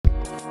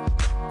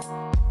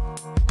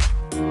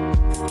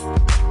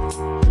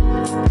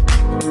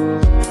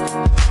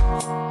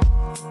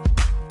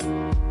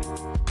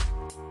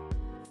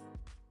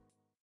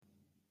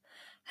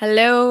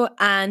Hello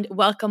and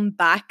welcome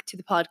back to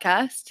the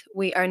podcast.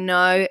 We are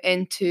now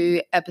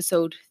into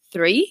episode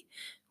 3,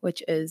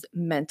 which is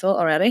mental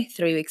already.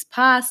 3 weeks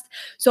past.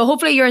 So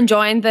hopefully you're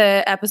enjoying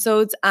the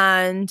episodes,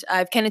 and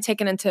I've kind of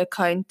taken into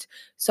account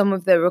some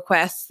of the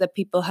requests that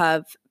people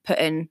have put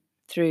in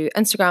through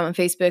Instagram and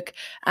Facebook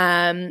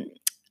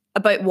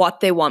about what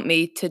they want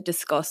me to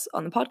discuss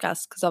on the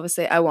podcast, because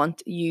obviously I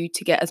want you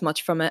to get as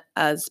much from it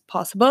as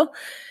possible.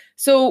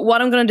 So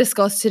what I'm going to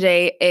discuss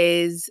today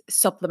is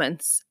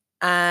supplements.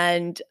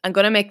 And I'm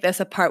going to make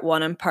this a part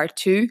 1 and part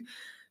 2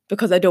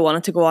 because I don't want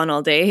it to go on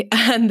all day.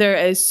 And there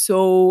is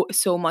so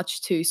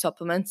much to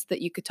supplements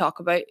that you could talk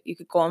about. You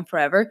could go on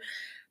forever.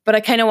 But I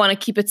kind of want to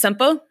keep it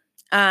simple,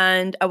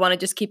 and I want to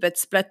just keep it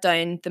split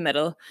down the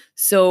middle.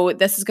 So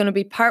this is going to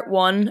be part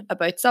 1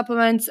 about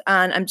supplements,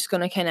 and I'm just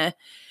going to kind of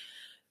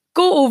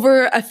go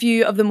over a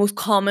few of the most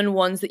common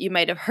ones that you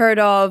might have heard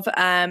of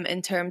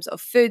in terms of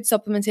food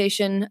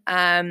supplementation.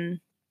 And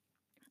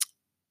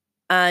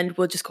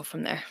we'll just go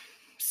from there.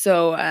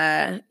 So,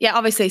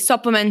 obviously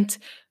supplement,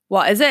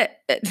 what is it?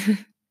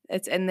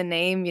 It's in the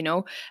name,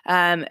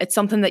 it's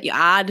something that you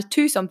add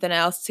to something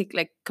else to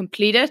like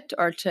complete it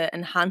or to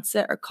enhance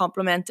it or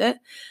complement it.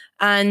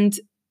 And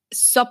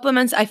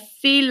supplements, I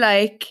feel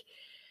like,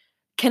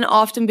 can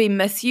often be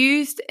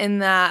misused in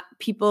that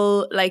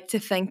people like to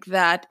think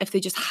that if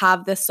they just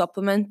have this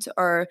supplement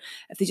or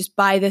if they just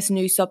buy this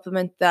new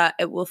supplement that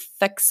it will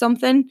fix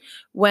something,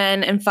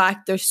 when in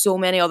fact there's so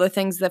many other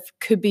things that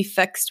could be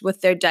fixed with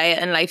their diet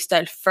and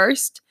lifestyle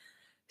first.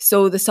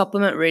 So the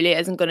supplement really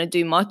isn't going to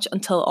do much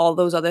until all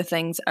those other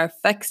things are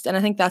fixed. And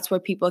I think that's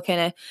where people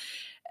kind of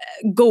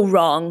go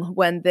wrong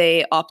when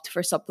they opt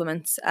for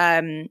supplements.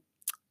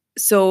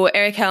 So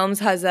Eric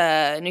Helms has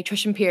a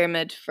nutrition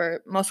pyramid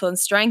for muscle and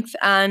strength,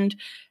 and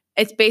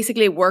it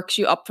basically works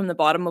you up from the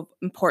bottom of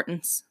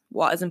importance,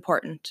 what is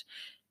important.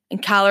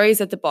 And calories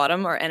at the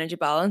bottom are energy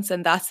balance,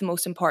 and that's the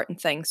most important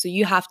thing. So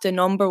you have to,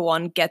 number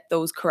 1, get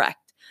those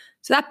correct.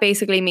 So that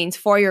basically means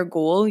for your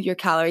goal, your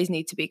calories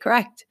need to be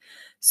correct.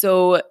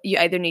 So you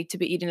either need to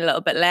be eating a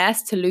little bit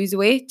less to lose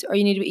weight, or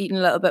you need to be eating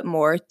a little bit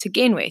more to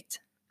gain weight,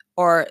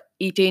 or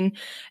eating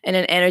in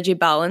an energy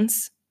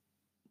balance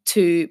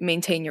to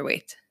maintain your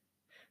weight.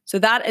 So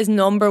that is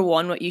number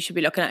 1, what you should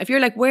be looking at. If you're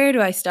like, where do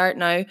I start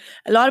now?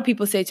 A lot of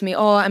people say to me,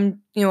 oh,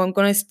 I'm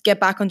going to get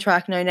back on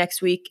track now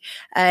next week.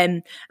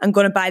 I'm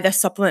going to buy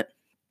this supplement.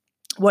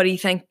 What do you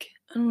think?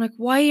 And I'm like,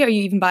 why are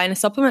you even buying a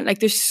supplement? Like,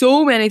 there's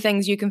so many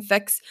things you can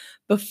fix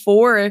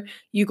before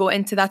you go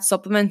into that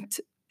supplement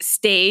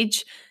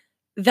stage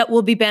that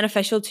will be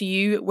beneficial to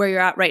you where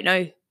you're at right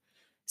now.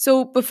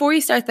 So before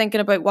you start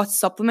thinking about what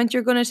supplement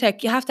you're going to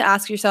take, you have to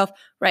ask yourself,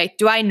 right,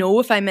 do I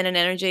know if I'm in an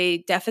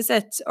energy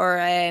deficit or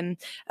a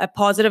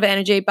positive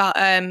energy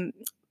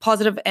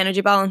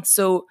balance?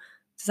 So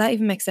does that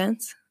even make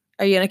sense?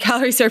 Are you in a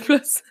calorie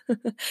surplus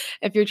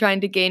if you're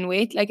trying to gain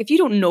weight? Like, if you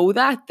don't know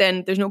that,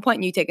 then there's no point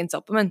in you taking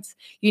supplements.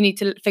 You need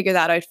to figure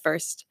that out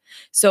first.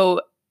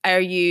 So are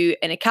you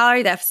in a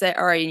calorie deficit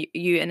or are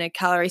you in a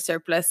calorie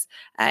surplus?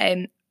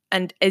 And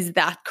is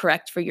that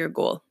correct for your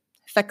goal?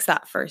 Fix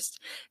that first.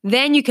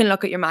 Then you can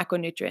look at your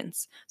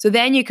macronutrients. So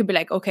then you could be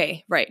like,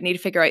 okay, right, need to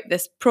figure out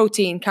this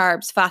protein,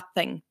 carbs, fat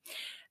thing.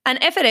 And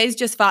if it is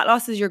just fat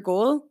loss is your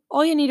goal,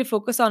 all you need to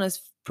focus on is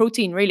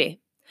protein,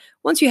 really.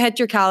 Once you hit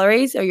your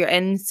calories, or you're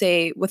in,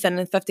 say,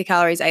 within 50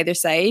 calories either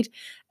side,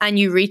 and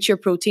you reach your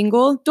protein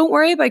goal, don't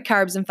worry about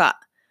carbs and fat.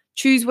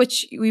 Choose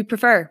which you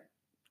prefer,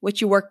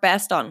 which you work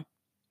best on.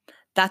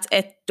 That's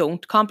it.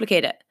 Don't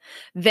complicate it.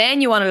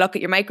 Then you want to look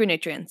at your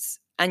micronutrients.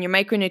 And your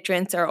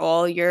micronutrients are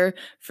all your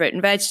fruit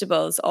and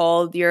vegetables,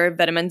 all your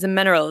vitamins and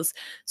minerals.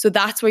 So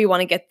that's where you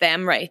want to get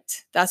them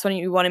right. That's when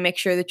you want to make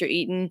sure that you're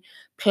eating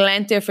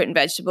plenty of fruit and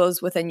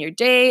vegetables within your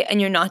day, and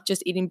you're not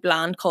just eating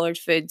bland colored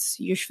foods.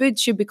 Your food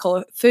should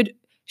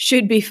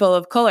be full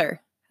of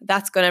color.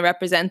 That's going to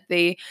represent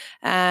the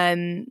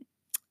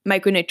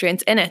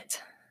micronutrients in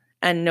it.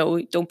 And no,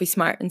 don't be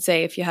smart and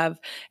say if you have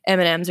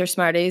M&Ms or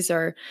Smarties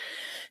or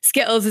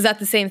Skittles, is that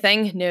the same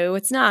thing? No,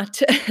 it's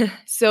not.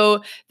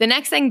 So the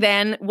next thing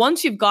then,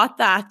 once you've got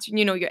that,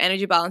 your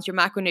energy balance, your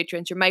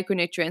macronutrients, your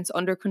micronutrients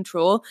under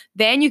control,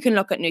 then you can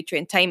look at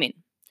nutrient timing.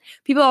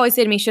 People always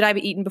say to me, should I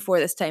be eating before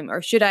this time?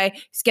 Or should I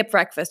skip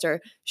breakfast?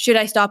 Or should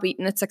I stop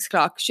eating at 6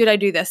 o'clock? Should I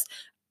do this?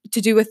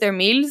 To do with their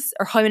meals,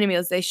 or how many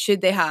meals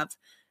should they have?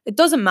 It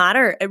doesn't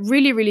matter. It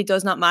really, really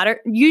does not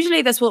matter.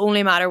 Usually this will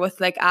only matter with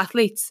like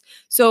athletes.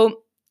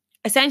 So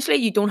essentially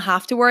you don't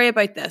have to worry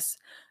about this,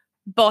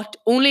 but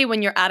only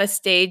when you're at a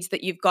stage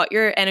that you've got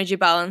your energy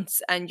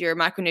balance and your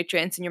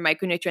macronutrients and your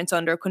micronutrients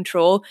under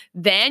control,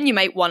 then you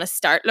might want to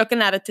start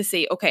looking at it to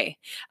see, okay,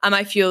 am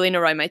I fueling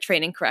around my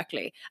training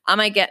correctly?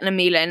 Am I getting a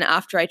meal in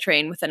after I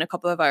train within a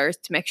couple of hours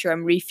to make sure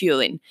I'm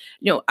refueling?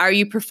 Are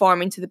you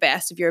performing to the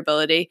best of your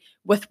ability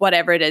with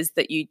whatever it is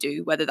that you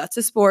do, whether that's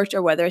a sport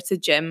or whether it's a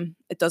gym?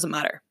 It doesn't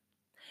matter.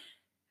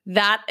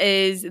 That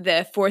is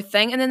the 4th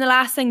thing. And then the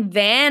last thing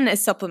then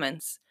is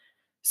supplements.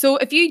 So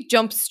if you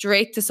jump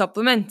straight to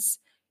supplements,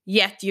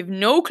 yet you have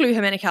no clue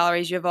how many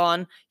calories you have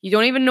on, you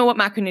don't even know what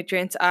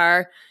macronutrients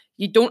are,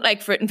 you don't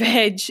like fruit and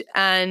veg,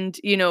 and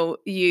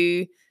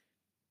you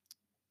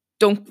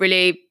don't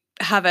really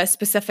have a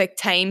specific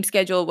time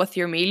schedule with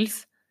your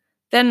meals,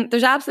 then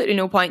there's absolutely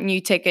no point in you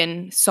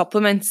taking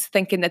supplements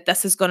thinking that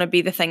this is going to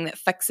be the thing that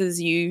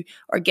fixes you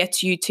or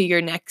gets you to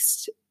your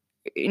next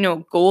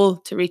goal,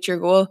 to reach your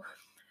goal.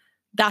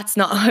 That's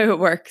not how it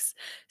works.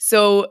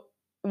 So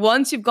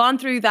once you've gone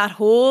through that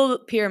whole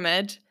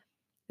pyramid,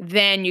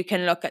 then you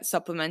can look at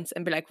supplements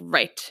and be like,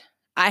 right,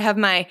 I have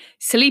my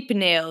sleep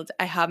nailed,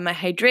 I have my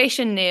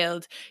hydration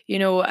nailed,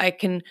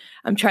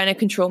 I'm trying to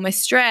control my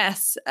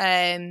stress.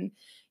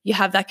 You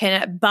have that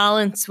kind of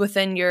balance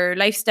within your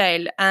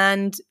lifestyle,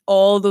 and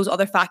all those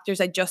other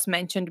factors I just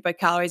mentioned about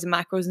calories and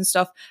macros and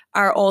stuff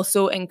are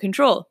also in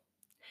control.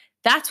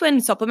 That's when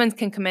supplements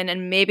can come in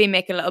and maybe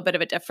make a little bit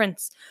of a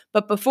difference.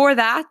 But before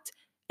that,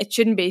 it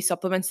shouldn't be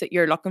supplements that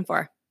you're looking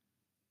for.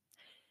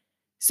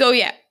 So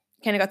yeah,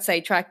 kind of got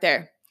sidetracked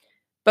there.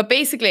 But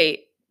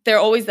basically, they're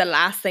always the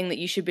last thing that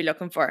you should be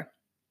looking for.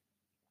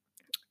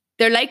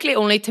 They're likely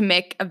only to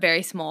make a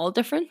very small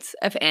difference,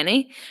 if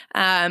any.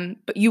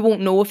 But you won't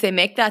know if they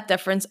make that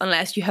difference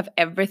unless you have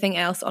everything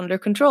else under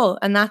control.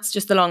 And that's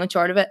just the long and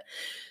short of it.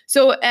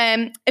 So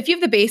if you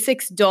have the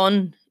basics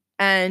done,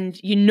 and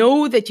you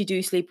know that you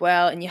do sleep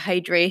well and you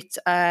hydrate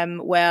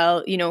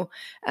well,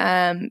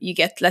 you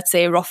get, let's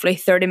say, roughly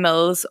 30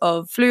 mils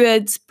of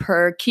fluids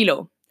per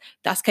kilo.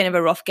 That's kind of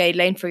a rough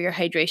guideline for your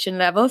hydration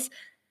levels.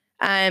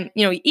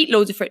 You eat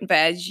loads of fruit and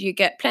veg, you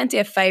get plenty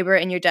of fiber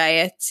in your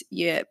diet,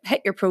 you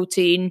hit your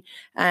protein,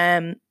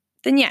 then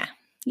yeah,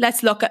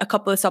 let's look at a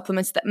couple of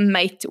supplements that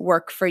might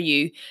work for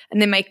you,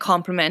 and they might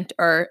complement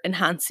or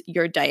enhance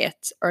your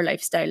diet or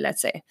lifestyle,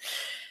 let's say.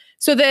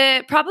 So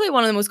probably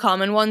one of the most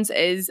common ones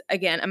is,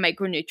 again, a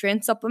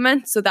micronutrient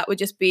supplement. So that would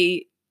just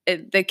be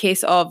the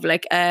case of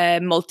like a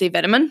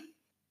multivitamin.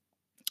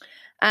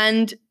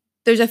 And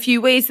there's a few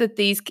ways that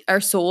these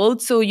are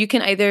sold. So you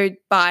can either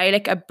buy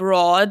like a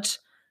broad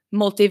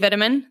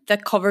multivitamin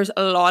that covers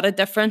a lot of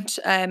different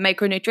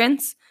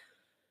micronutrients,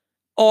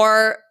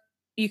 or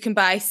you can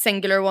buy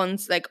singular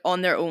ones like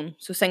on their own,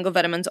 so single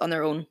vitamins on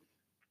their own.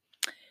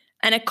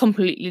 And it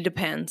completely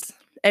depends.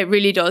 It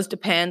really does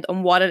depend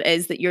on what it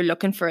is that you're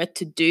looking for it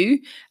to do,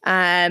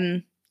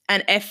 and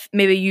if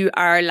maybe you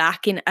are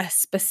lacking a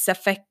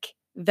specific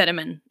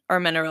vitamin or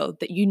mineral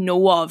that you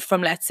know of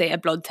from, let's say, a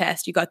blood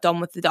test you got done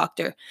with the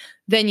doctor,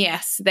 then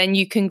yes, then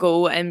you can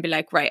go and be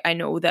like, right, I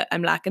know that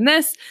I'm lacking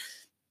this.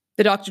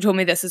 The doctor told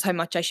me this is how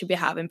much I should be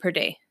having per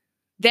day.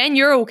 Then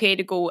you're okay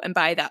to go and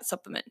buy that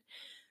supplement.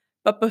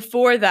 But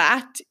before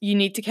that, you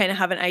need to kind of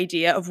have an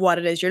idea of what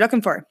it is you're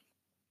looking for.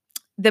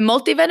 The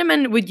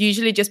multivitamin would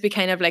usually just be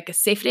kind of like a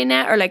safety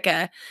net, or like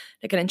an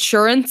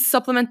insurance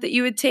supplement that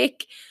you would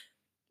take.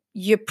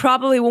 You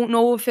probably won't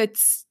know if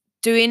it's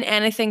doing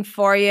anything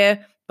for you,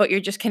 but you're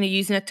just kind of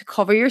using it to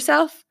cover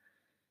yourself.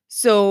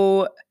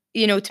 So,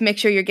 to make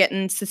sure you're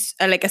getting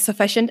a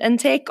sufficient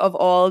intake of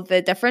all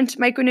the different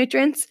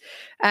micronutrients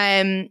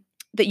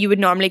that you would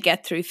normally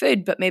get through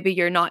food, but maybe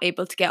you're not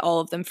able to get all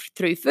of them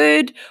through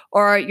food,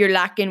 or you're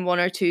lacking one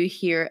or two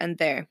here and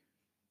there.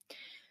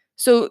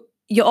 So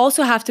you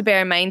also have to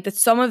bear in mind that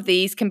some of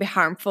these can be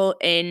harmful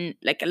in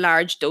like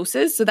large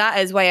doses. So that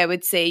is why I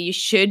would say you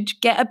should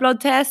get a blood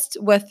test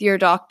with your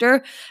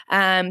doctor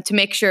to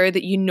make sure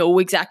that you know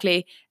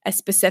exactly a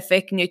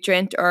specific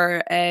nutrient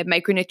or a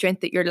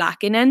micronutrient that you're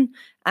lacking in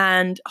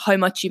and how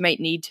much you might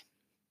need.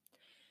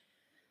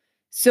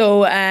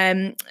 So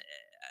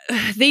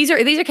these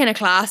are kind of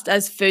classed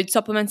as food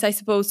supplements, I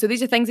suppose. So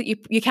these are things that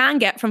you can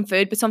get from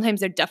food, but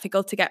sometimes they're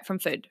difficult to get from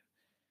food.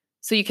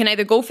 So you can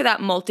either go for that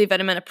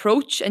multivitamin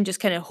approach and just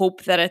kind of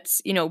hope that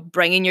it's,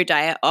 bringing your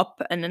diet up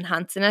and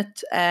enhancing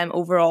it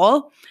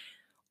overall.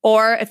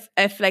 Or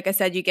if, like I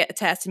said, you get a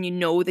test and you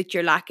know that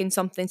you're lacking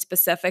something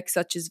specific,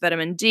 such as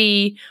vitamin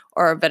D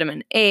or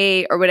vitamin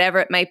A or whatever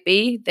it might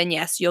be, then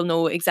yes, you'll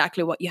know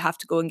exactly what you have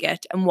to go and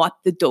get and what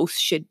the dose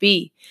should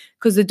be,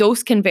 because the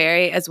dose can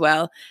vary as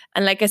well.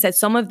 And like I said,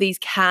 some of these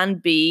can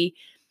be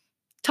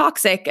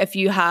toxic if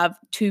you have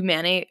too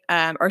many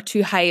or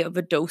too high of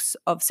a dose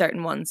of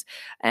certain ones.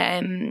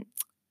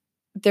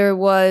 There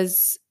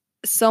was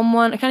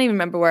someone, I can't even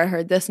remember where I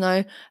heard this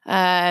now,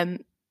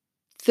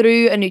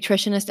 through a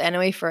nutritionist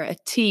anyway for a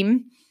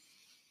team,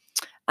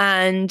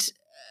 and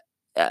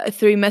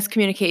through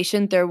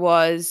miscommunication there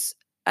was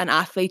an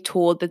athlete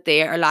told that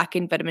they are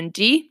lacking vitamin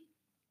D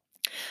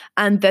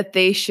and that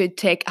they should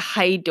take a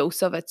high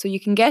dose of it. So you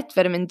can get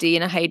vitamin D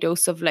in a high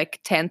dose of like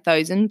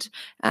 10,000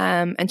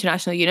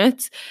 international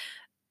units.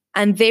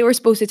 And they were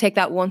supposed to take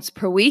that once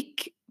per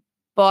week,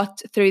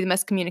 but through the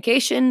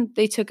miscommunication,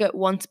 they took it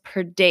once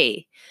per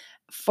day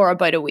for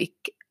about a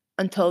week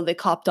until they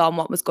copped on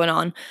what was going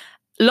on.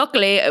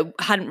 Luckily, it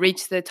hadn't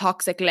reached the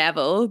toxic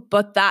level,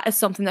 but that is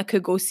something that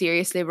could go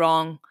seriously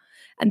wrong.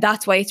 And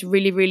that's why it's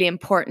really, really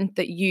important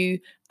that you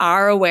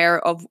are aware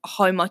of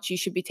how much you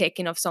should be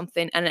taking of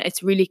something, and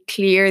it's really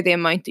clear the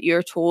amount that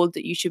you're told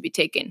that you should be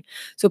taking.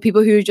 So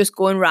people who are just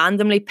going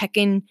randomly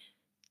picking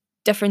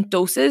different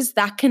doses,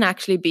 that can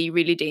actually be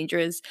really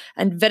dangerous.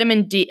 And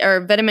vitamin D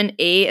or vitamin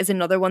A is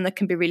another one that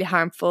can be really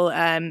harmful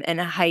in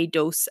a high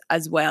dose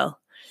as well.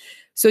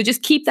 So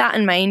just keep that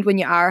in mind when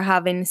you are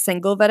having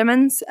single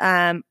vitamins.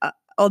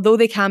 Although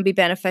they can be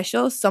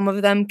beneficial, some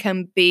of them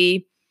can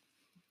be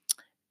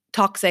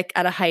toxic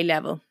at a high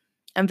level.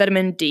 And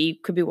vitamin D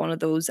could be one of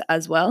those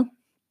as well.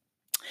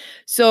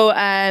 So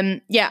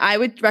I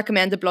would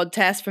recommend a blood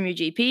test from your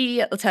GP.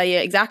 It'll tell you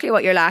exactly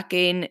what you're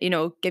lacking,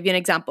 give you an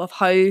example of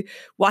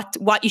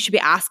what you should be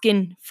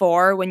asking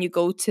for when you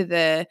go to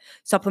the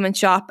supplement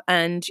shop,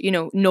 and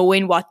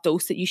knowing what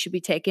dose that you should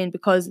be taking,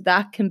 because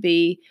that can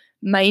be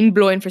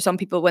mind-blowing for some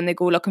people when they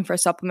go looking for a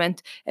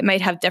supplement. It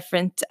might have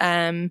different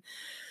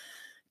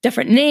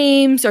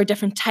names or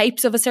different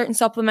types of a certain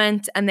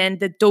supplement, and then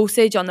the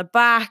dosage on the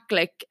back,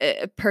 like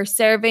per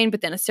serving,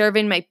 but then a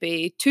serving might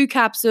be 2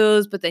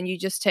 capsules, but then you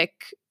just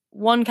take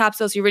 1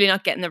 capsule, so you're really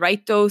not getting the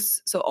right dose.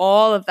 So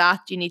all of that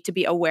you need to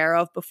be aware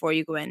of before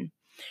you go in.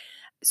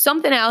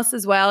 Something else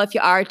as well, if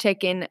you are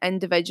taking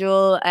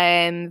individual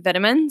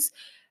vitamins,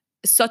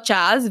 such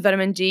as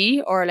vitamin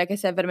D, or like I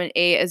said, vitamin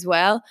A as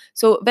well.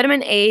 So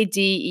vitamin A,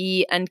 D,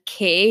 E, and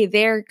K,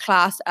 they're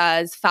classed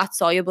as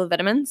fat-soluble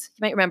vitamins.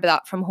 You might remember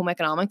that from home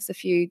economics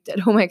if you did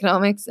home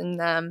economics in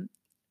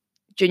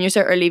junior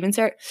cert or leaving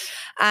cert.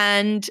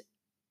 And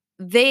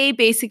they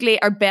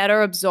basically are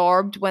better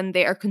absorbed when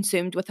they are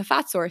consumed with a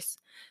fat source.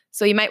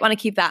 So you might want to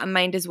keep that in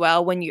mind as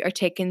well when you are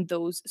taking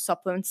those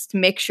supplements, to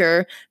make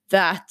sure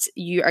that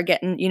you are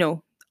getting,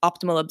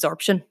 optimal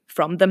absorption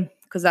from them,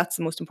 because that's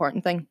the most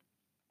important thing.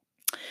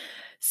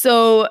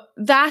 So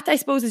that, I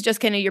suppose, is just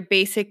kind of your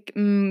basic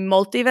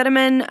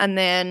multivitamin, and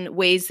then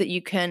ways that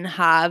you can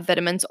have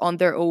vitamins on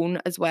their own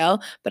as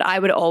well. But I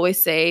would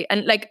always say,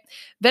 and like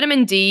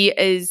vitamin D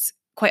is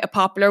quite a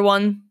popular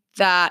one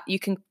that you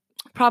can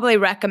probably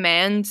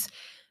recommend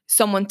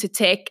someone to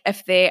take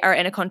if they are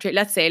in a country,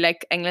 let's say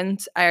like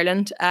England,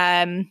 Ireland,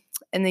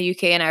 in the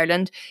UK and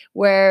Ireland,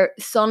 where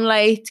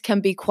sunlight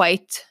can be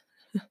quite,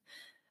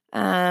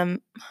 how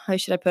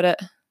should I put it?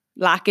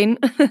 Lacking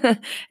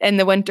in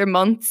the winter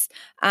months,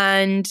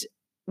 and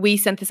we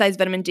synthesize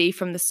vitamin D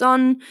from the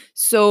sun,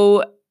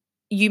 so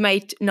you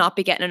might not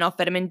be getting enough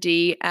vitamin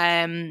D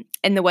in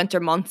the winter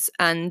months,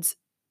 and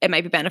it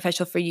might be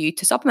beneficial for you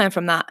to supplement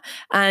from that.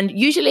 And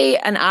usually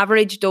an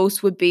average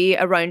dose would be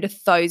around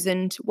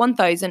 1,000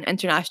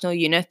 international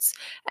units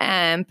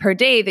per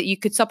day that you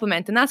could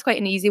supplement. And that's quite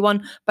an easy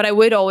one. But I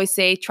would always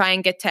say try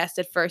and get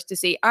tested first to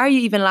see, are you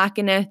even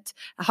lacking it?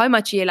 How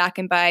much are you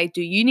lacking by?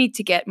 Do you need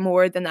to get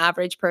more than the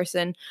average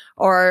person?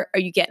 Or are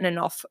you getting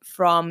enough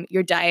from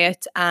your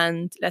diet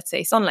and, let's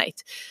say,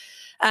 sunlight?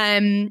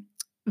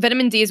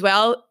 Vitamin D as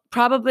well.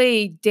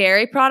 Probably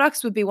dairy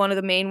products would be one of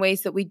the main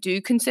ways that we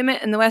do consume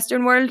it in the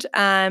Western world.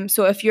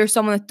 So if you're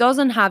someone that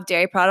doesn't have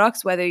dairy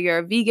products, whether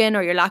you're vegan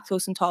or you're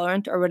lactose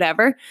intolerant or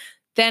whatever,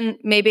 then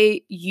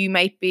maybe you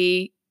might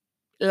be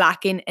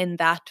lacking in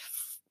that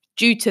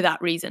due to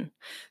that reason.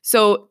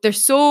 So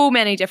there's so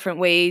many different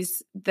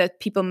ways that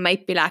people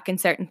might be lacking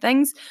certain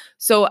things.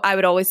 So I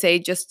would always say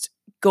just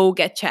go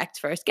get checked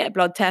first, get a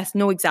blood test,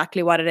 know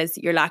exactly what it is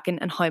that you're lacking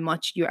and how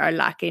much you are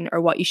lacking,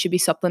 or what you should be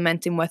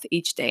supplementing with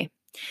each day.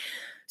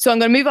 So I'm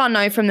going to move on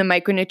now from the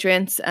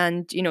micronutrients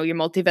and, your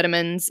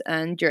multivitamins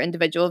and your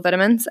individual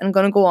vitamins. I'm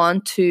going to go on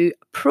to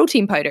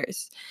protein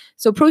powders.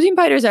 So protein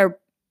powders are,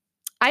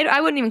 I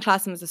wouldn't even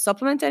class them as a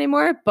supplement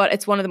anymore, but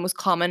it's one of the most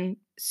common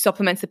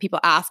supplements that people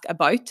ask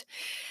about.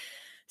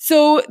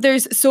 So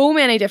there's so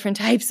many different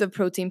types of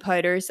protein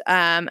powders,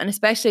 and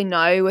especially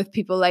now with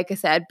people, like I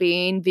said,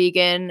 being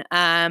vegan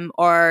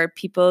or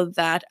people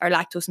that are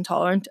lactose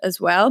intolerant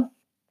as well,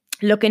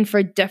 looking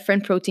for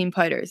different protein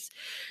powders.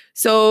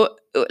 So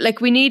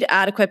like we need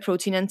adequate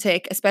protein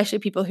intake, especially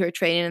people who are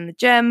training in the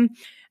gym.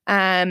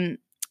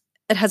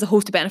 It has a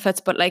host of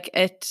benefits, but like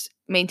it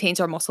maintains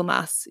our muscle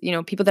mass.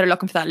 People that are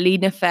looking for that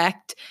lean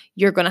effect,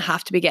 you're going to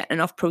have to be getting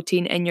enough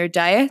protein in your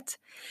diet.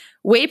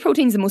 Whey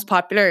protein is the most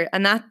popular,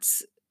 and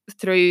that's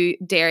through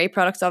dairy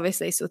products,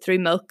 obviously. So through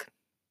milk.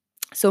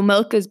 So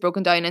milk is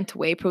broken down into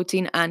whey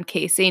protein and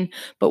casein,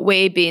 but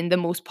whey being the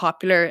most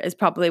popular is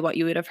probably what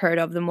you would have heard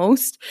of the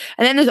most.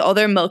 And then there's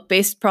other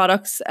milk-based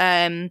products.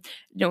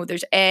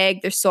 There's egg,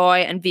 there's soy,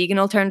 and vegan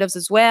alternatives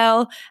as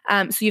well.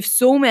 So you have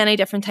so many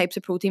different types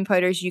of protein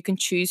powders you can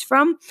choose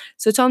from.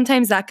 So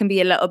sometimes that can be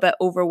a little bit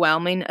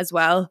overwhelming as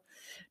well.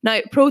 Now,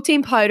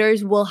 protein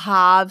powders will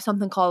have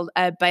something called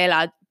a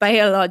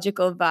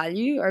biological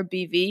value, or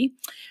BV.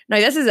 Now,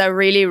 this is a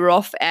really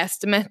rough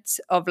estimate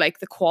of like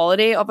the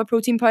quality of a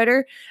protein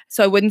powder.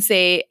 So I wouldn't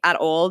say at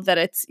all that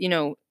it's,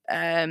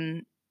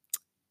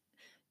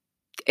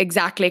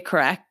 exactly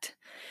correct.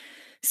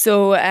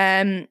 So,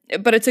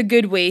 but it's a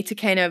good way to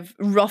kind of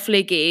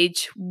roughly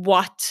gauge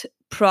what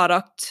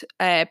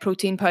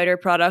protein powder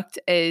product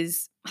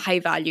is high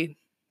value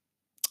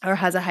or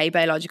has a high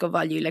biological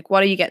value. Like,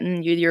 what are you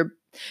getting your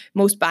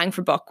most bang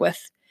for buck with?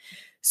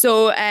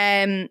 So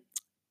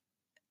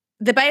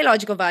the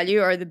biological value,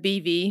 or the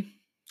BV,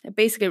 It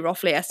basically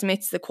roughly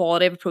estimates the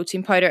quality of a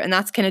protein powder, and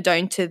that's kind of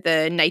down to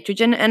the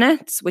nitrogen in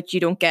it, which you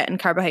don't get in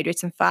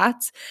carbohydrates and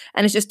fats.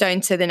 And it's just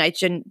down to the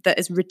nitrogen that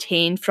is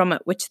retained from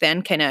it, which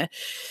then kind of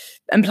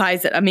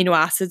implies that amino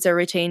acids are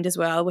retained as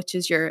well, which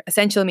is your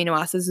essential amino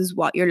acids is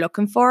what you're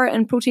looking for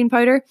in protein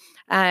powder.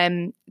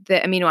 The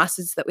amino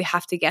acids that we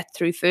have to get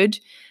through food.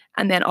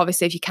 And then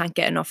obviously if you can't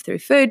get enough through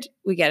food,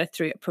 we get it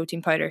through a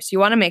protein powder. So you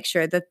want to make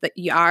sure that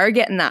you are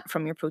getting that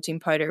from your protein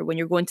powder when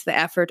you're going to the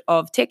effort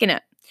of taking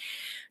it.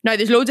 Now,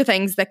 there's loads of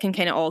things that can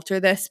kind of alter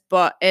this,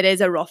 but it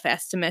is a rough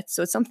estimate.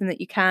 So it's something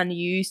that you can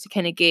use to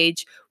kind of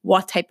gauge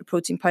what type of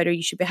protein powder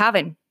you should be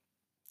having.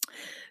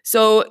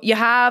 So you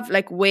have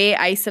like whey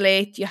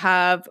isolate, you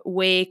have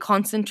whey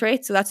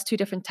concentrate. So that's two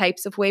different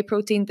types of whey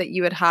protein that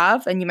you would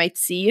have, and you might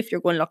see if you're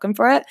going looking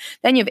for it.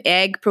 Then you have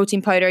egg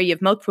protein powder, you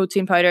have milk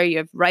protein powder, you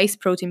have rice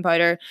protein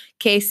powder,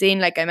 casein,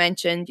 like I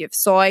mentioned, you have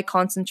soy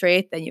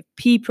concentrate, then you have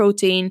pea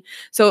protein.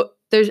 So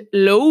there's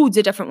loads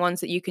of different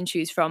ones that you can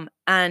choose from.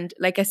 And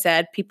like I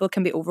said, people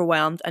can be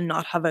overwhelmed and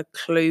not have a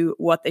clue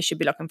what they should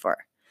be looking for.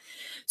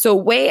 So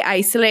whey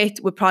isolate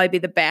would probably be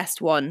the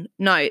best one.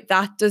 Now,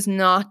 that does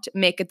not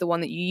make it the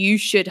one that you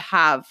should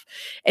have.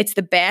 It's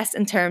the best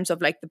in terms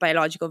of like the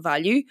biological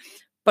value,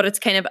 but it's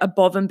kind of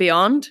above and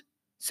beyond.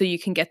 So you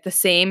can get the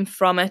same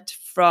from it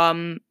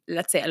from,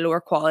 let's say, a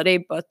lower quality,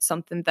 but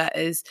something that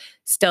is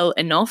still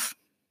enough,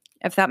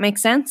 if that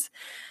makes sense.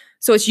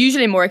 So it's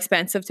usually more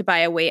expensive to buy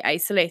a whey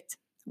isolate,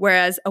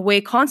 whereas a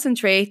whey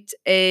concentrate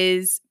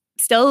is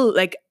still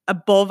like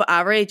above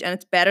average, and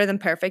it's better than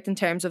perfect in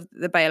terms of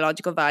the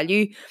biological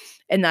value,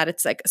 in that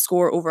it's like a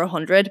score over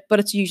 100, but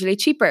it's usually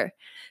cheaper.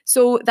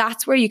 So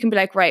that's where you can be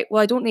like, right,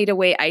 well, I don't need a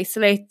whey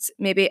isolate.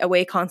 Maybe a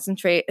whey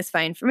concentrate is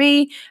fine for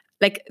me.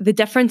 Like the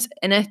difference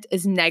in it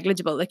is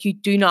negligible. Like you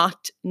do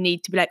not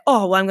need to be like,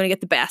 oh, well, I'm going to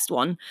get the best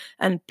one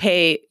and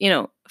pay,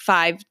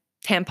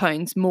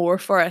 £5-10 more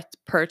for it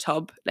per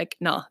tub. Like,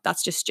 no,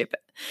 that's just stupid.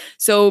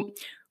 So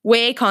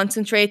whey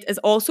concentrate is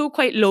also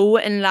quite low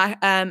in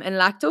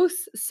lactose.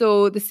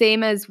 So the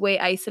same as whey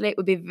isolate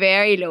would be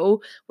very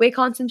low. Whey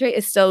concentrate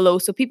is still low.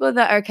 So people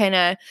that are kind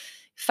of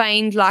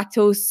find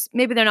lactose,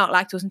 maybe they're not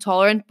lactose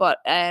intolerant, but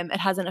it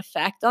has an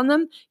effect on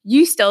them,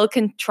 you still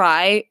can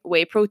try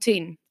whey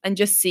protein and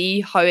just see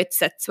how it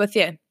sits with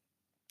you,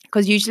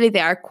 because usually they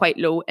are quite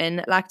low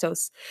in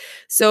lactose.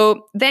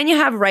 So then you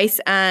have rice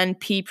and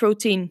pea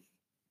protein.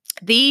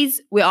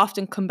 These we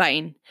often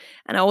combine.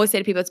 And I always say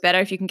to people, it's better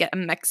if you can get a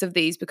mix of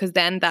these, because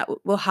then that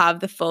will have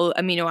the full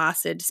amino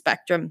acid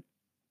spectrum.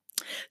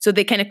 So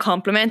they kind of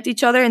complement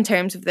each other in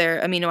terms of their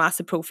amino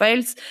acid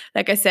profiles.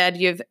 Like I said,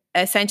 you have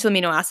essential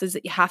amino acids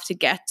that you have to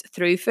get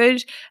through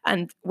food.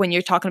 And when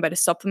you're talking about a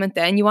supplement,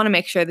 then you want to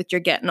make sure that you're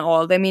getting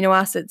all the amino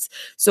acids.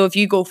 So if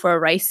you go for a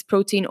rice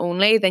protein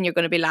only, then you're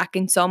going to be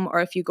lacking some.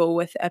 Or if you go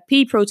with a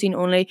pea protein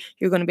only,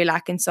 you're going to be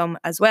lacking some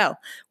as well.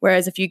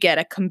 Whereas if you get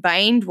a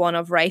combined one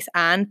of rice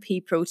and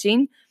pea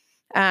protein,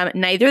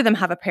 neither of them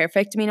have a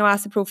perfect amino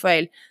acid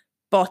profile,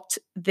 but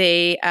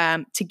they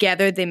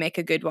together they make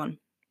a good one.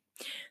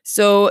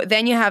 So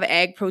then you have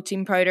egg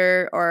protein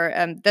powder, or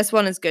this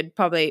one is good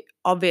probably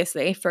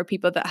obviously for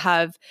people that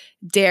have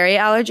dairy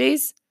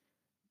allergies,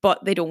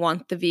 but they don't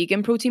want the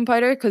vegan protein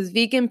powder, because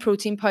vegan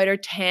protein powder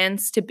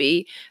tends to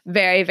be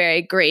very,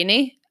 very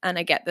grainy. And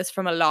I get this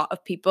from a lot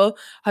of people.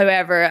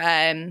 However,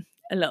 a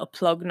little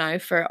plug now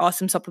for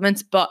Awesome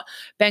Supplements, but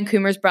Ben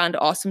Coomer's brand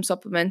Awesome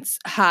Supplements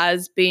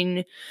has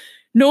been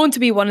known to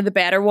be one of the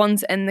better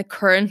ones in the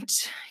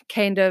current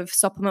kind of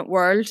supplement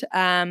world,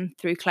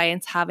 through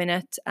clients having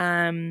it.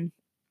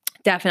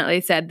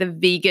 Definitely said the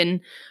vegan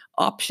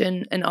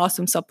option in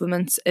Awesome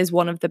Supplements is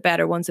one of the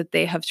better ones that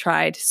they have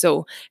tried.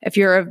 So if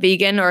you're a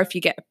vegan, or if you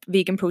get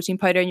vegan protein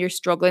powder and you're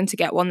struggling to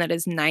get one that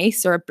is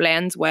nice or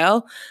blends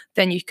well,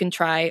 then you can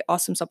try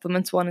Awesome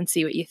Supplements one and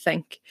see what you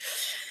think.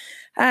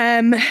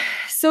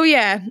 So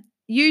yeah,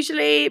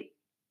 usually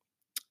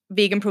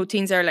vegan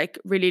proteins are like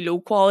really low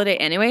quality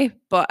anyway,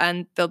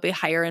 and they'll be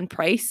higher in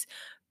price.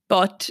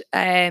 But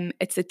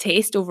it's the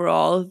taste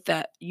overall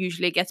that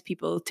usually gets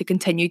people to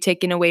continue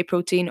taking a whey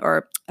protein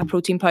or a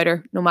protein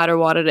powder, no matter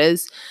what it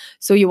is.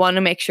 So you want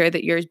to make sure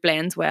that yours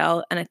blends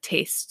well and it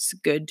tastes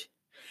good.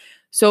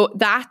 So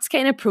that's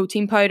kind of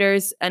protein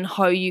powders and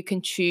how you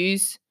can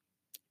choose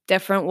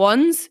different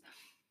ones.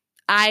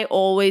 I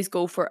always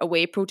go for a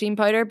whey protein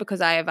powder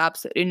because I have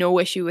absolutely no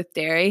issue with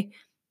dairy.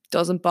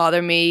 Doesn't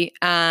bother me.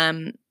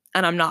 And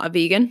I'm not a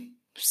vegan.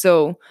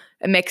 So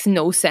it makes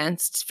no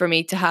sense for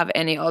me to have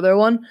any other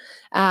one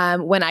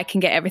when I can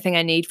get everything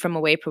I need from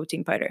a whey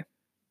protein powder.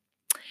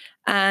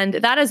 And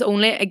that is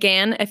only,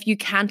 again, if you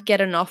can't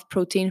get enough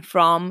protein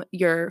from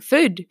your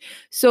food.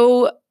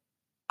 So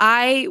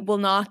I will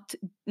not,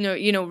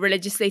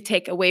 religiously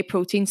take a whey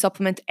protein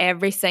supplement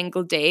every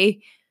single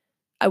day.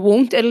 I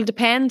won't. It'll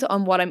depend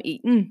on what I'm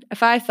eating.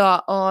 If I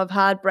thought, I've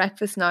had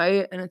breakfast now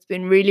and it's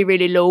been really,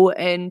 really low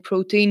in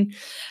protein.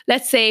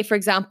 Let's say, for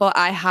example,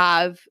 I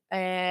have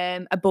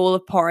a bowl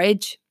of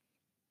porridge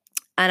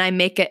and I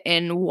make it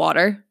in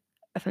water.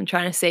 if I'm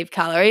trying to save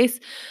calories.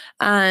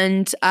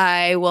 And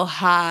I will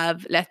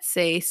have, let's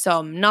say,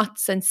 some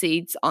nuts and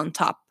seeds on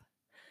top.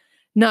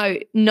 Now,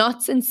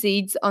 nuts and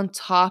seeds on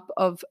top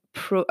of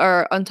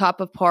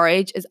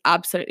porridge is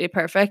absolutely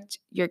perfect.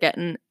 You're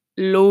getting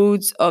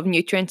loads of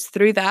nutrients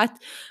through that.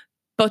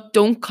 But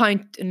don't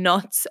count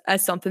nuts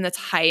as something that's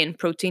high in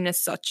protein as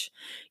such.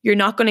 You're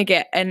not going to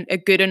get a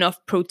good enough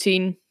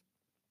protein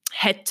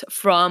hit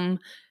from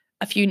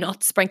a few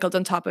nuts sprinkled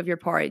on top of your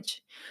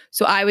porridge.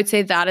 So I would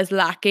say that is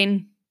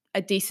lacking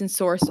a decent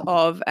source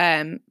of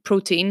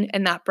protein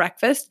in that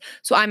breakfast.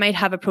 So I might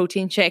have a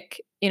protein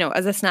shake,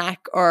 as a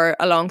snack or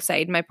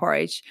alongside my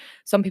porridge.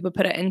 Some people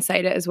put it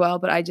inside it as well,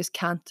 but I just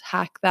can't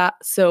hack that.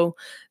 So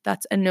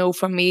that's a no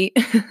from me.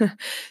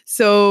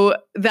 So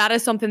that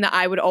is something that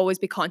I would always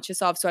be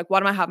conscious of. So like,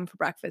 what am I having for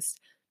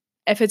breakfast?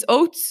 If it's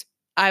oats,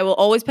 I will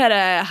always put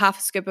a half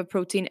a scoop of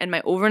protein in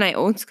my overnight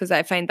oats because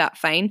I find that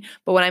fine.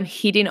 But when I'm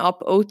heating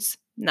up oats,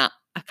 nah,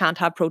 I can't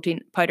have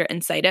protein powder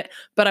inside it,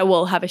 but I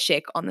will have a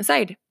shake on the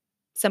side.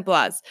 Simple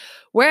as.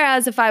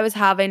 Whereas if I was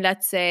having,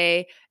 let's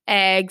say,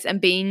 eggs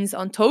and beans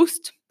on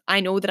toast,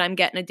 I know that I'm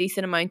getting a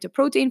decent amount of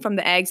protein from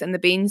the eggs and the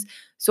beans,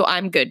 so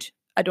I'm good.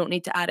 I don't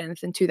need to add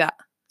anything to that.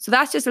 So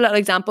that's just a little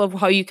example of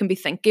how you can be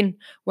thinking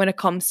when it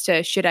comes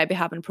to should I be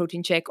having a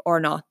protein shake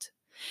or not.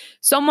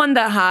 Someone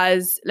that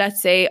has,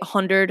 let's say,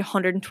 100,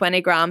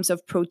 120 grams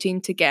of protein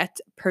to get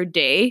per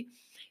day,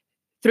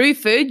 through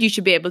food, you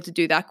should be able to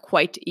do that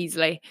quite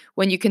easily.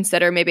 When you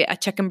consider maybe a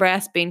chicken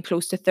breast being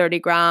close to 30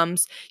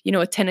 grams,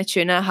 a tin of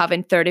tuna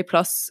having 30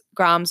 plus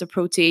grams of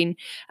protein,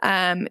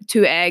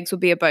 2 eggs will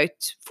be about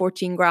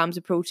 14 grams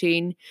of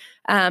protein.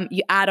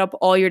 You add up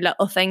all your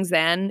little things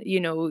then,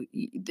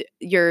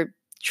 your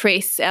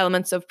trace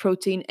elements of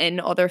protein in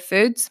other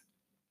foods,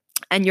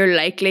 and you're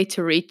likely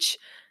to reach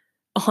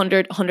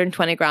 100,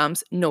 120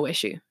 grams, no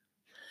issue.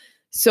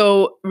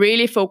 So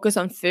really focus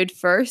on food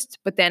first,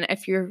 but then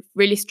if you're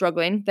really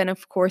struggling, then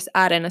of course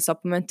add in a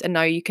supplement, and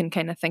now you can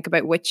kind of think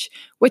about which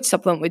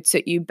supplement would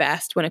suit you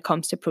best when it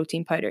comes to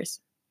protein powders.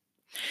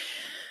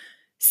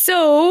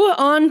 So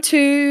on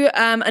to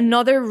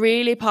another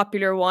really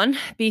popular one,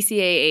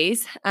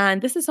 BCAAs,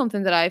 and this is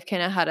something that I've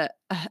kind of had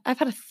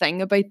a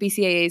thing about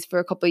BCAAs for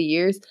a couple of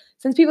years.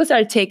 Since people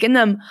started taking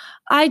them,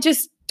 I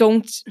just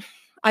don't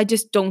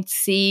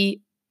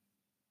see.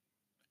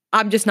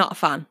 I'm just not a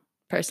fan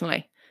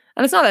personally.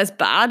 And it's not as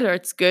bad or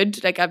it's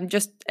good. Like I'm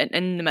just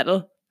in the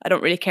middle. I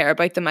don't really care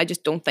about them. I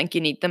just don't think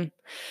you need them.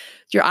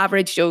 Your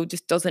average Joe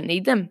just doesn't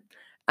need them.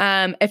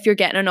 If you're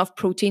getting enough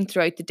protein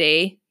throughout the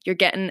day, you're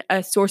getting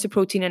a source of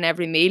protein in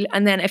every meal.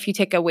 And then if you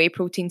take a whey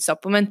protein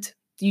supplement,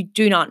 you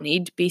do not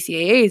need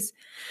BCAAs.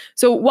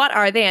 So what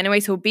are they anyway?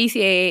 So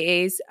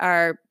BCAAs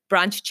are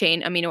branched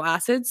chain amino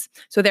acids.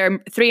 So there are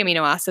 3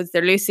 amino acids.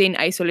 They're leucine,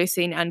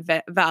 isoleucine, and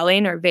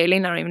valine or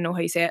valine. I don't even know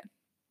how you say it.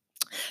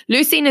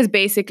 Leucine is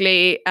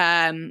basically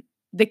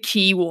the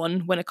key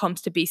one when it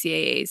comes to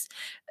BCAAs.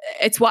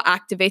 It's what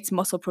activates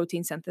muscle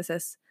protein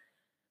synthesis.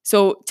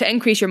 So to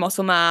increase your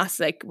muscle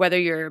mass, like whether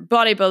you're a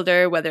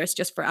bodybuilder, whether it's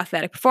just for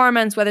athletic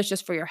performance, whether it's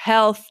just for your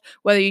health,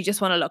 whether you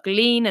just want to look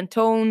lean and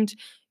toned,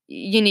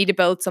 you need to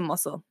build some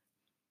muscle.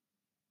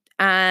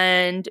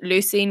 And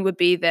leucine would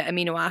be the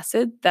amino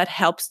acid that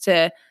helps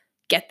to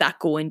get that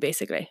going,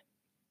 basically.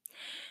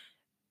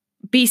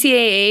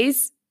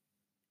 BCAAs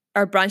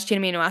are branched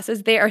chain amino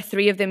acids. They are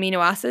 3 of the amino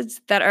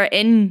acids that are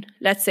in,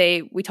 let's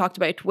say, we talked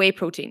about whey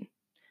protein.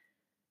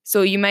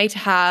 So you might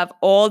have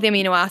all the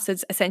amino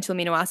acids, essential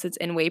amino acids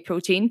in whey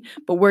protein,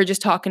 but we're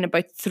just talking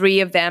about 3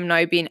 of them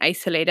now being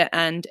isolated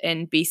and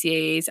in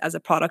BCAAs as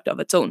a product of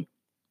its own.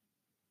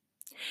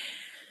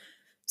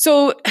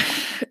 So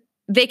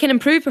they can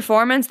improve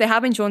performance. They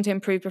have been shown to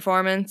improve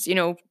performance,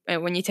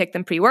 when you take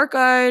them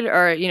pre-workout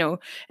or,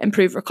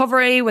 improve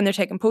recovery when they're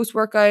taken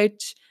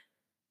post-workout.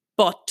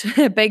 But,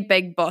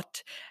 big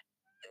but,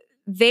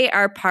 they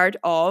are part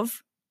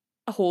of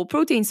a whole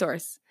protein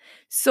source.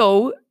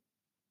 So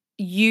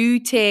you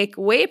take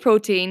whey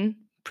protein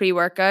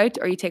pre-workout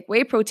or you take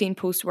whey protein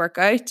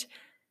post-workout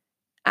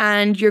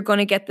and you're going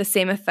to get the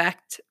same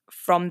effect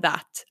from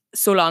that,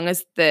 so long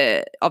as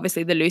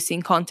obviously the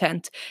leucine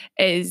content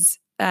is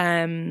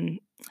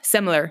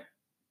similar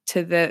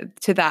to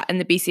that in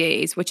the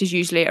BCAAs, which is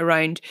usually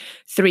around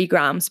 3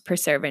 grams per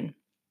serving.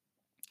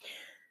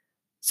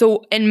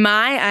 So in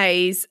my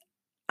eyes,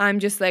 I'm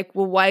just like,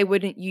 well, why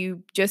wouldn't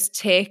you just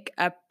take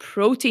a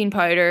protein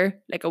powder,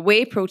 like a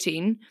whey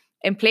protein,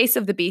 in place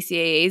of the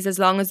BCAAs, as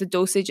long as the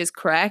dosage is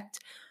correct?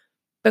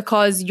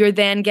 Because you're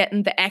then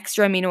getting the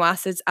extra amino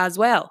acids as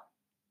well,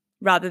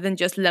 rather than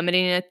just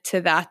limiting it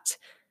to that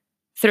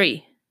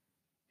 3.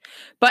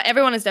 But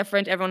everyone is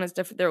different. Everyone has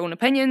their own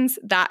opinions.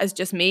 That is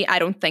just me. I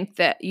don't think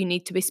that you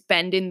need to be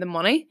spending the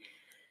money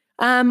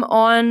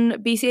on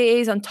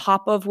BCAAs on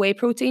top of whey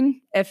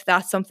protein, if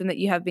that's something that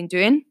you have been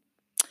doing.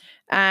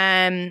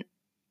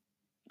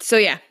 So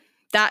yeah,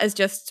 that is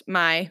just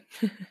my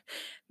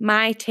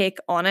my take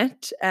on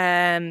it,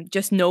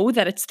 just know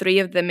that it's 3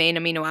 of the main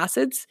amino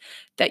acids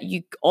that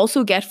you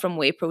also get from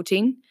whey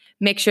protein.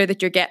 Make sure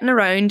that you're getting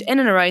in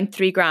and around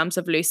 3 grams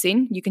of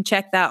leucine. You can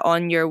check that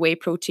on your whey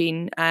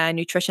protein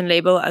nutrition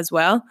label as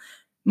well.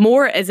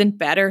 More isn't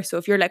better. So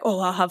if you're like, oh,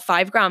 I'll have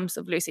 5 grams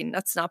of leucine,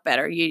 that's not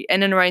better. You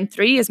in and around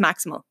 3 is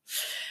maximal.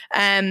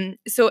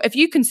 So if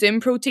you consume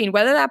protein,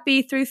 whether that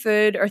be through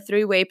food or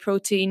through whey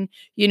protein,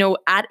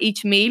 at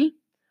each meal,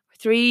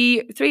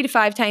 3 to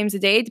 5 times a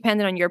day,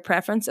 depending on your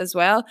preference as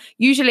well.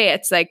 Usually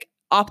it's like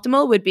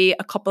optimal would be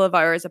a couple of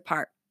hours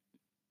apart.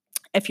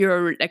 If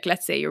you're like,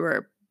 let's say you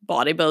were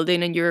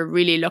bodybuilding and you're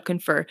really looking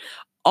for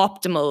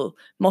optimal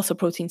muscle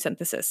protein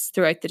synthesis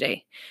throughout the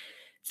day.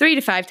 3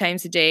 to 5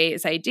 times a day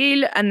is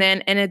ideal. And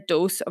then in a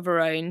dose of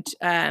around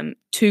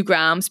 2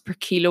 grams per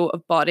kilo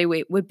of body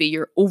weight would be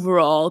your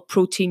overall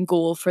protein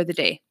goal for the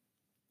day.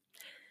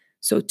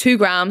 So 2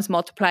 grams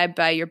multiplied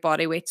by your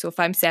body weight. So if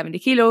I'm 70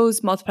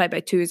 kilos, multiplied by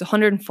 2 is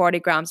 140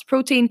 grams of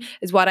protein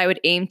is what I would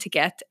aim to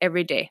get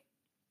every day.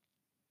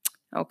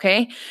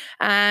 Okay.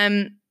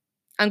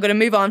 I'm going to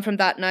move on from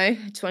that now. I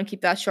just want to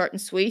keep that short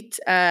and sweet.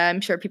 I'm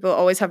sure people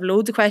always have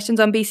loads of questions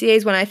on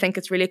BCAAs when I think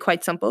it's really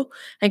quite simple.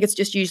 I think it's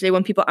just usually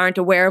when people aren't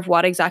aware of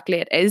what exactly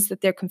it is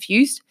that they're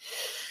confused.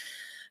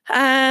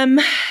 So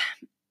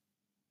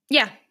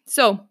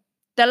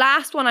the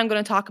last one I'm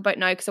going to talk about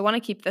now, because I want to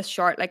keep this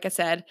short, like I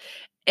said,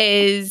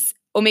 is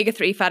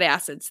omega-3 fatty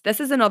acids. This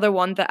is another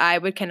one that I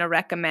would kind of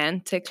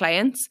recommend to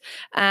clients.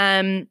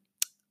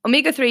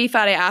 Omega-3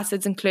 fatty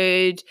acids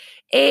include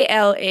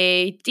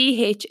ALA,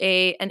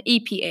 DHA, and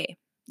EPA.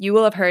 You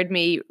will have heard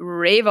me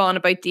rave on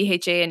about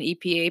DHA and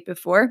EPA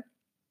before.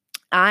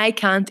 I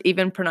can't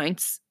even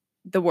pronounce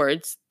the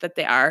words that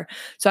they are.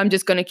 So I'm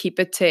just going to keep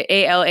it to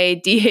ALA,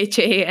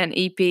 DHA, and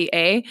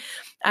EPA.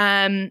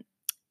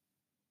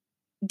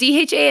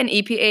 DHA and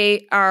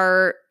EPA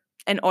are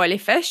an oily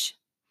fish,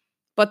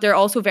 but they're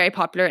also very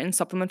popular in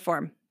supplement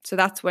form. So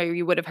that's why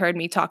you would have heard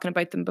me talking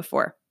about them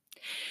before.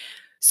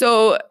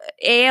 So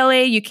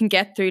ALA you can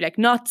get through like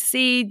nuts,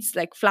 seeds,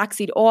 like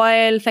flaxseed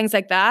oil, things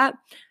like that.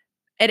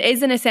 It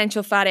is an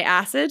essential fatty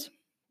acid.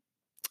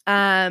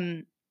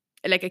 Like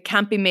it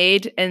can't be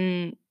made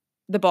in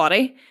the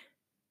body.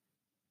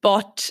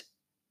 But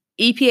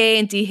EPA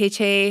and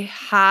DHA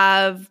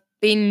have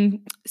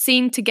been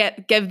seen to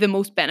give the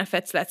most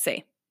benefits, let's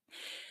say.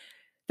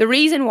 The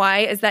reason why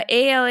is that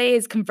ALA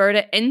is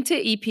converted into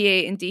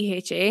EPA and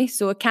DHA,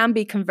 so it can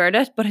be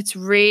converted, but it's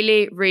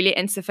really, really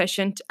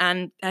insufficient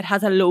and it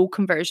has a low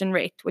conversion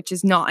rate, which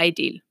is not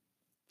ideal.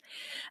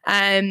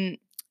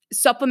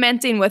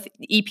 Supplementing with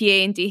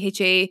EPA and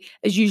DHA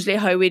is usually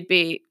how we'd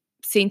be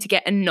seen to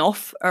get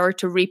enough or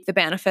to reap the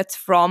benefits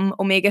from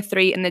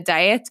omega-3 in the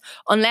diet,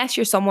 unless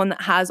you're someone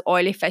that has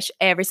oily fish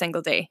every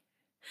single day,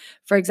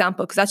 for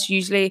example, because that's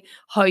usually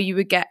how you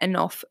would get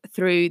enough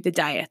through the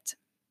diet.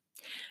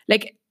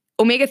 Like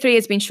omega-3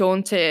 has been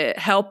shown to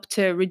help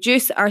to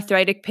reduce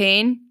arthritic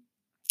pain,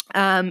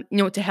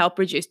 to help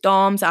reduce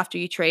DOMS after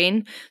you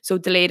train. So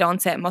delayed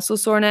onset muscle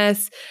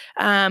soreness,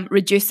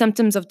 reduce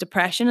symptoms of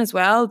depression as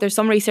well. There's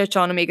some research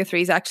on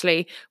omega-3s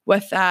actually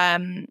with, I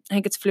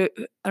think it's, I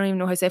don't even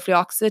know how to say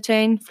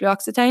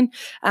fluoxetine.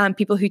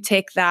 People who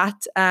take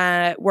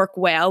that work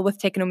well with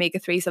taking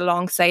omega-3s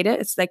alongside it.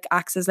 It's like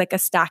acts as like a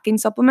stacking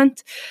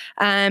supplement.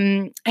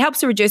 It helps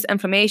to reduce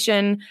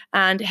inflammation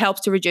and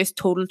helps to reduce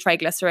total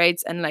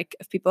triglycerides. And like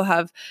if people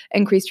have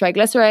increased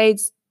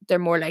triglycerides, they're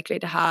more likely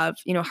to have,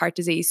 heart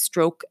disease,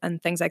 stroke,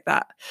 and things like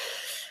that.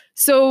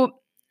 So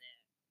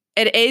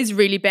it is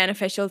really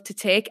beneficial to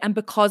take. And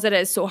because it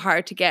is so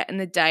hard to get in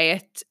the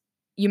diet,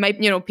 you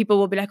might, people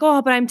will be like,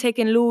 oh, but I'm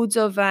taking loads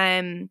of,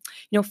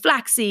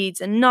 flax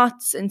seeds and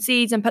nuts and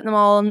seeds and putting them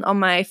all on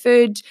my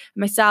food,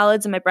 my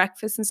salads and my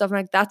breakfast and stuff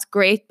like that. That's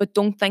great. But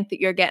don't think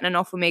that you're getting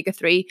enough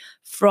omega-3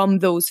 from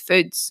those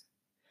foods.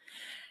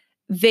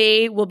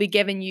 They will be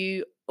giving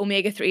you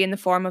omega-3 in the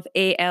form of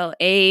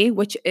ALA,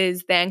 which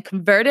is then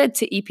converted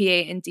to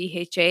EPA and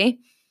DHA,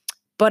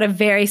 but a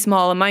very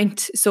small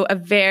amount. So a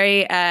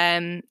very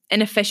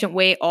inefficient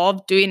way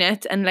of doing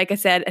it. And like I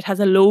said, it has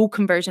a low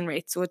conversion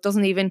rate. So it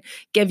doesn't even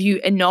give you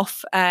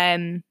enough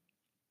EPA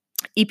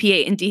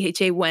and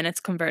DHA when it's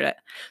converted.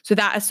 So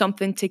that is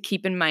something to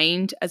keep in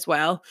mind as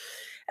well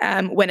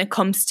when it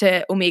comes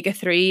to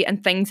omega-3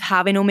 and things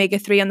having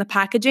omega-3 on the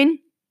packaging.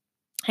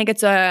 I think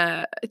it's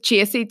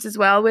chia seeds as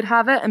well would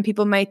have it, and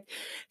people might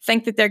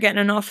think that they're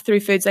getting enough through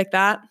foods like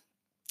that,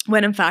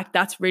 when in fact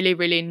that's really,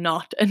 really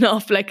not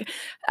enough. Like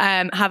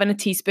having a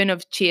teaspoon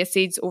of chia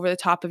seeds over the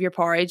top of your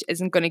porridge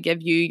isn't going to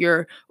give you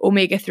your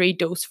omega-3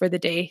 dose for the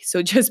day.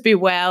 So just be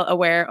well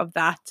aware of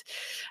that.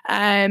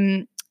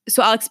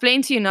 So I'll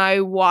explain to you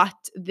now what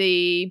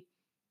the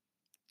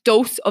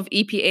dose of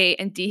EPA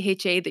and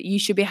DHA that you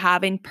should be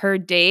having per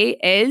day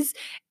is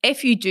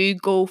if you do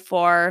go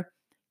for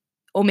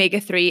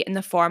omega-3 in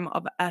the form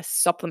of a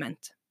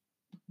supplement.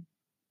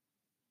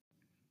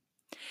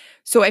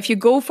 So if you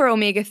go for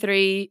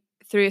omega-3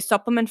 through a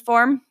supplement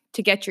form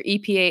to get your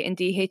EPA and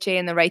DHA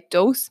in the right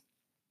dose,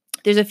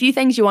 There's a few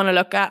things you want to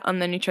look at on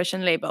the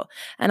nutrition label.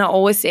 And I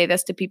always say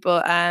this to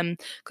people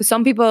because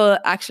some people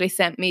actually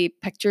sent me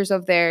pictures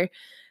of their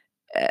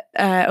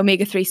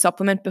omega-3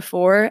 supplement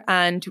before,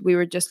 and we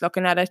were just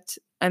looking at it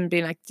and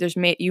being like,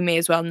 you may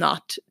as well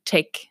not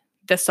take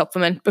this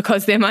supplement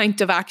because the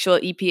amount of actual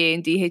EPA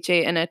and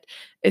DHA in it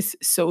is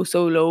so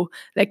low.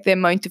 Like the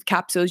amount of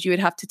capsules you would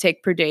have to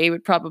take per day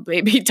would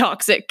probably be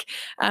toxic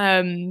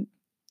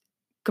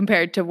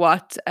compared to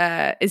what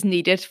is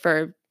needed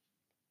for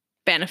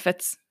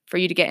benefits, for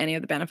you to get any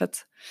of the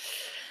benefits.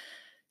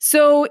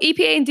 So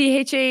EPA and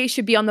DHA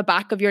should be on the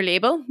back of your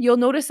label. You'll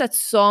notice that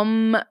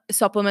some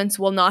supplements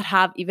will not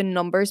have even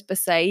numbers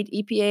beside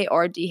EPA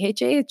or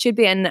DHA. It should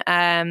be in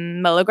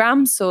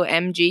milligrams, so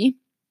mg.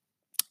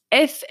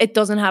 If it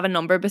doesn't have a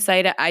number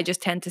beside it, I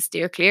just tend to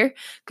steer clear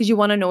because you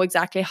want to know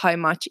exactly how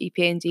much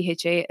EPA and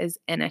DHA is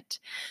in it.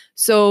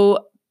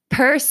 So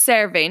per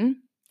serving,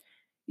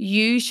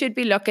 you should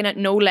be looking at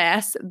no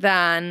less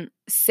than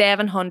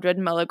 700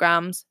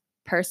 milligrams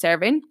per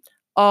serving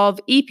of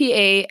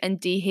EPA and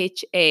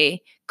DHA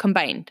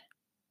combined.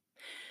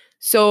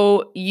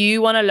 So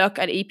you want to look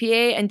at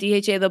EPA and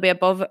DHA, they'll be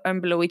above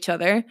and below each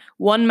other.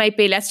 One might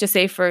be, let's just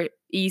say for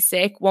ease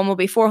sake, one will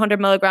be 400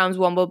 milligrams,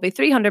 one will be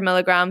 300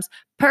 milligrams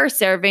per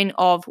serving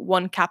of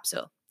one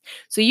capsule.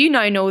 So you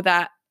now know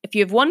that if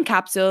you have one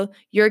capsule,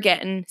 you're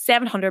getting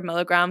 700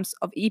 milligrams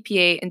of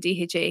EPA and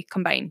DHA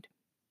combined.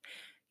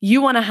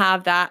 You want to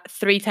have that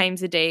 3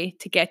 times a day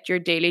to get your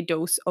daily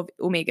dose of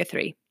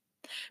omega-3,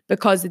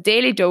 because the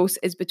daily dose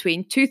is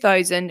between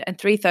 2,000 and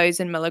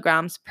 3,000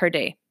 milligrams per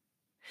day.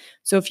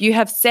 So if you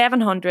have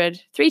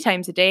 700 3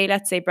 times a day,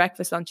 let's say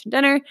breakfast, lunch, and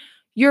dinner,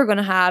 you're going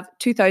to have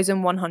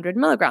 2,100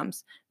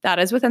 milligrams. That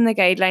is within the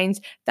guidelines.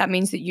 That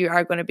means that you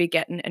are going to be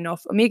getting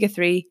enough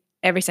omega-3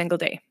 every single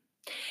day.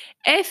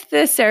 If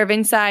the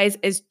serving size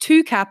is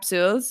 2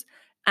 capsules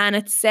and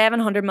it's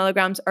 700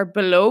 milligrams or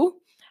below,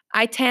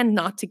 I tend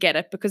not to get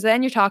it, because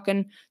then you're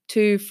talking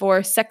 2,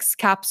 4, 6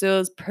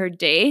 capsules per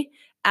day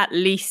at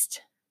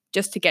least,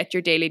 just to get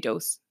your daily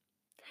dose.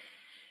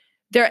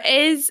 There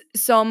are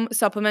some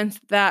supplements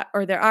that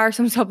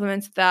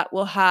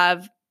will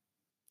have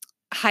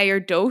higher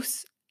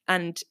dose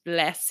and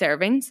less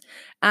servings.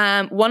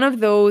 One of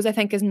those I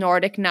think is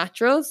Nordic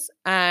Naturals.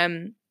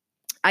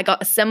 I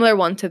got a similar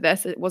one to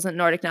this. It wasn't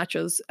Nordic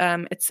Naturals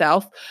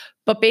itself,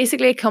 but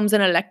basically it comes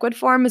in a liquid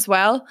form as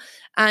well.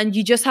 And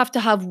you just have to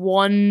have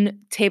 1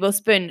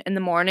 tablespoon in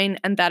the morning,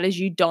 and that is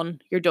you done.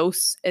 Your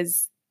dose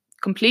is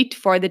complete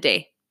for the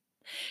day.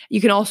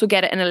 You can also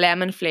get it in a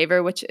lemon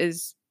flavor, which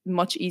is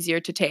much easier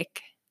to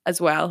take as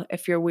well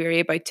if you're weary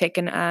about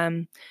taking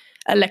a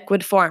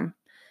liquid form.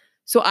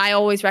 So I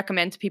always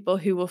recommend to people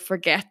who will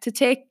forget to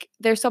take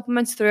their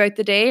supplements throughout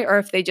the day, or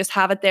if they just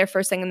have it there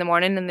first thing in the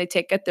morning and they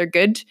take it, they're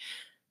good.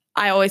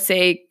 I always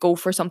say go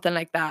for something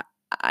like that.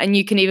 And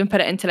you can even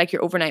put it into like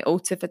your overnight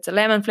oats if it's a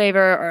lemon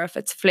flavor, or if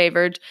it's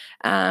flavored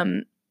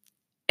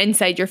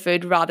inside your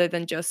food, rather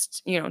than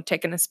just,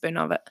 taking a spoon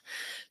of it.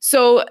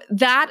 So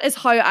that is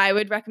how I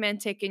would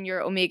recommend taking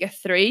your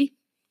omega-3.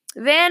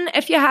 Then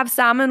if you have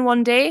salmon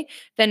one day,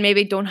 then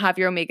maybe don't have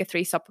your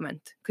omega-3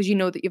 supplement, because you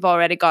know that you've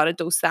already got a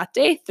dose that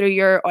day through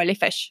your oily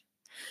fish.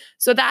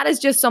 So that is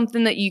just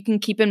something that you can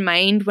keep in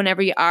mind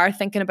whenever you are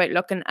thinking about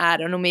looking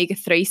at an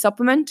omega-3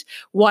 supplement.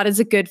 What is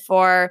it good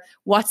for?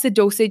 What's the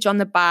dosage on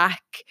the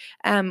back?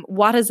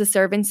 What is the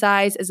serving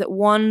size? Is it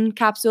 1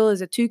 capsule?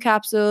 Is it 2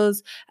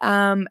 capsules?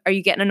 Are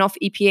you getting enough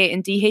EPA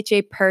and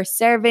DHA per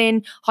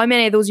serving? How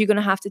many of those are you going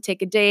to have to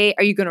take a day?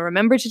 Are you going to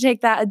remember to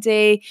take that a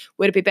day?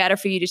 Would it be better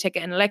for you to take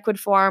it in a liquid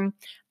form?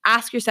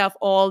 Ask yourself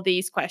all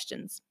these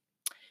questions.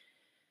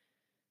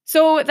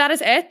 So that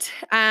is it.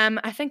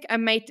 I think I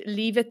might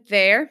leave it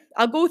there.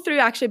 I'll go through,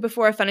 actually,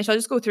 before I finish, I'll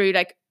just go through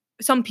like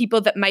some people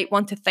that might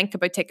want to think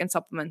about taking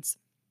supplements,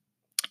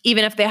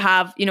 even if they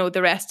have,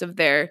 the rest of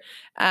their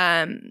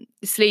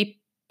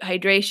sleep,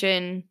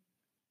 hydration,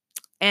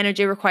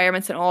 energy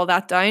requirements and all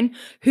that down,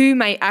 who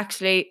might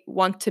actually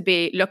want to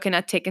be looking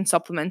at taking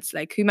supplements,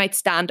 like who might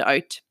stand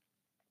out.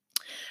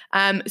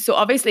 So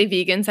obviously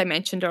vegans, I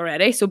mentioned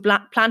already. So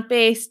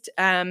plant-based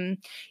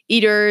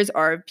eaters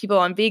or people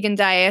on vegan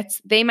diets,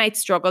 they might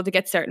struggle to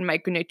get certain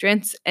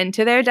micronutrients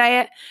into their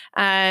diet,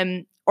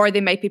 or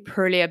they might be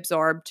poorly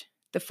absorbed,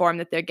 the form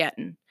that they're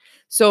getting.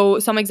 So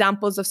some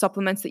examples of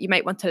supplements that you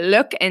might want to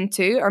look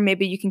into, or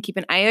maybe you can keep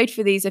an eye out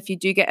for these if you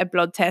do get a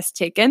blood test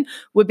taken,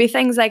 would be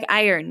things like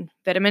iron,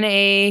 vitamin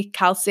A,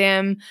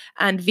 calcium,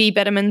 and V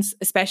vitamins,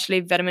 especially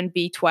vitamin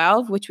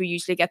B12, which we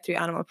usually get through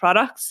animal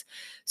products.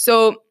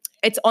 So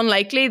it's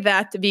unlikely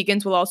that the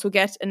vegans will also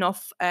get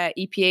enough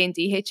EPA and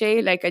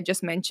DHA, like I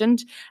just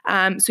mentioned.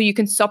 So you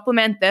can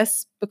supplement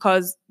this,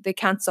 because they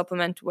can't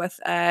supplement with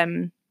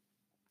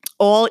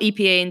all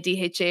EPA and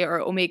DHA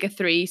or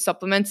omega-3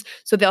 supplements.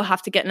 So they'll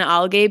have to get an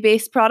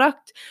algae-based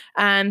product.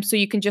 So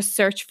you can just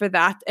search for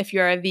that if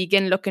you're a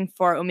vegan looking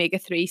for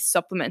omega-3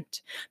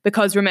 supplement.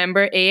 Because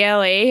remember,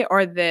 ALA,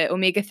 or the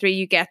omega-3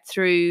 you get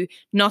through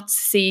nuts,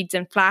 seeds,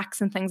 and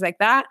flax and things like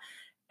that,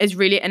 is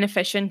really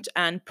inefficient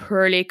and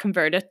poorly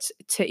converted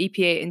to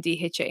EPA and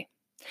DHA.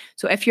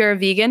 So if you're a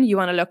vegan, you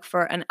want to look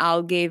for an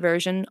algae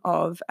version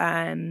of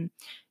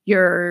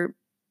your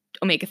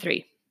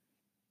omega-3.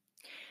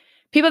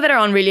 People that are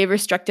on really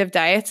restrictive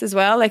diets as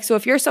well. Like, so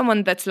if you're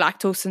someone that's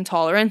lactose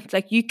intolerant,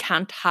 like you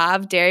can't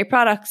have dairy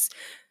products.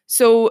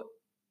 So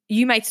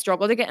you might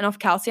struggle to get enough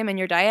calcium in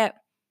your diet.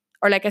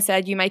 Or like I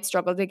said, you might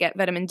struggle to get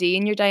vitamin D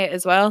in your diet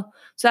as well.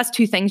 So that's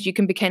two things you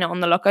can be kind of on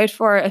the lookout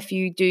for if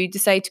you do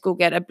decide to go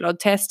get a blood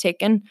test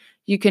taken.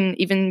 You can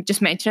even just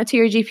mention it to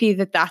your GP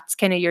that that's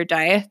kind of your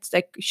diet.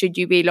 Like, should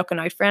you be looking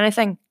out for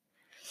anything?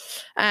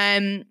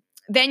 Then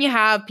you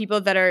have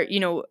people that are,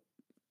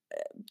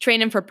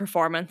 training for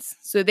performance.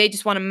 So they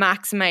just want to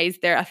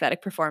maximize their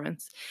athletic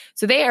performance.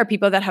 So they are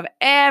people that have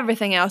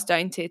everything else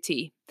down to a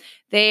T.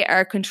 They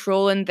are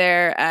controlling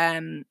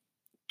their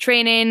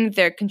training,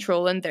 they're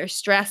controlling their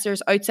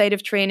stressors outside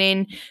of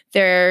training,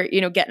 they're,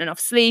 getting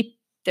enough sleep,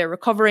 they're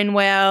recovering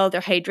well,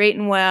 they're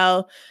hydrating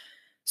well.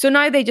 So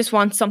now they just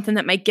want something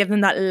that might give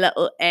them that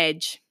little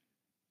edge.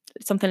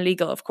 Something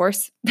legal, of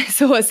course.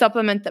 So a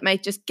supplement that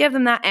might just give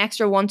them that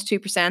extra 1 to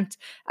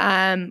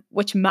 2%,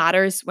 which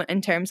matters in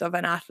terms of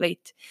an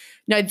athlete.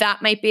 Now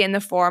that might be in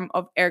the form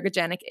of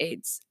ergogenic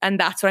aids. And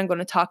that's what I'm going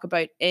to talk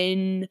about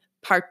in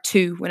part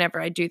 2 whenever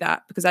I do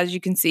that. Because as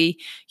you can see,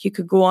 you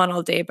could go on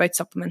all day about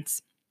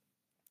supplements.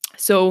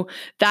 So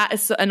that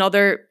is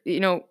another,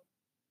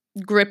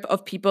 group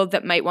of people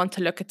that might want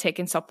to look at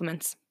taking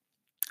supplements.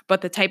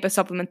 But the type of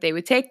supplement they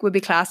would take would be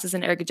classed as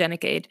an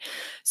ergogenic aid.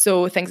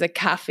 So things like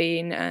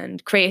caffeine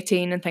and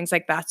creatine and things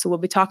like that. So we'll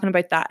be talking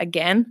about that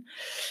again.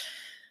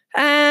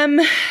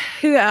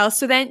 Who else?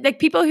 So then, like,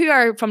 people who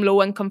are from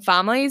low-income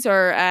families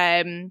or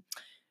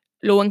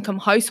low-income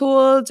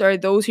households, or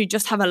those who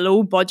just have a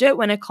low budget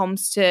when it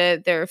comes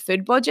to their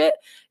food budget,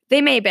 they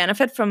may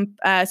benefit from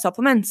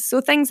supplements. So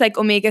things like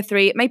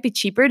omega-3, it might be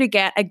cheaper to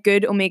get a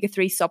good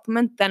omega-3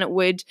 supplement than it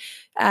would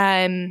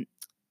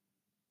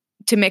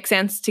to make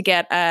sense to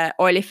get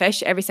oily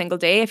fish every single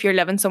day if you're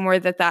living somewhere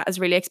that is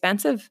really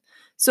expensive.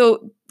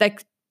 So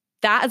like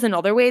that is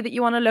another way that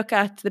you want to look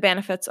at the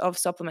benefits of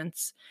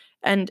supplements.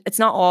 And it's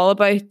not all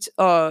about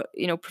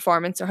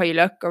performance or how you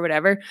look or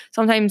whatever.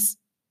 Sometimes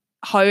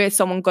how is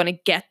someone going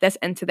to get this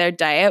into their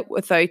diet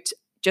without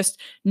just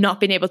not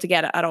being able to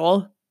get it at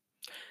all?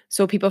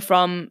 So people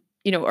from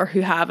or who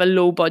have a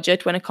low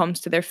budget when it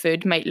comes to their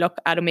food might look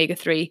at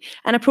omega-3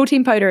 and a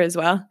protein powder as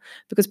well,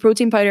 because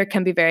protein powder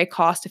can be very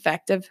cost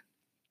effective.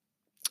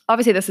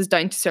 Obviously, this is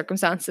down to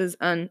circumstances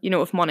and,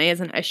 if money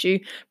is an issue,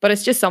 but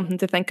it's just something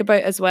to think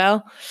about as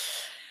well.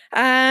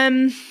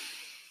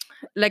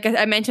 Like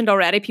I mentioned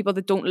already, people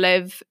that don't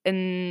live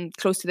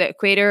close to the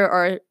equator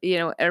or,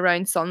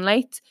 around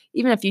sunlight,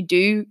 even if you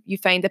do, you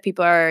find that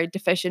people are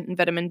deficient in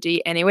vitamin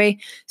D anyway.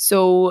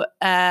 So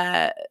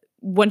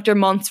winter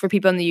months for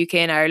people in the UK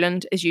and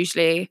Ireland is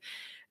usually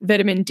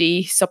vitamin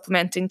D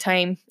supplementing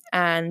time.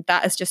 And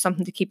that is just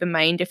something to keep in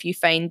mind if you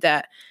find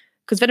that,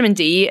 because vitamin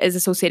D is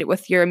associated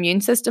with your immune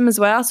system as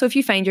well. So if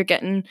you find you're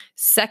getting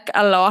sick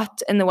a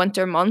lot in the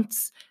winter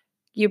months,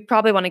 you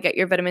probably want to get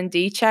your vitamin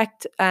D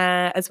checked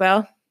as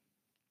well.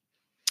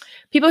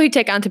 People who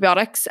take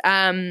antibiotics,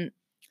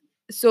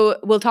 so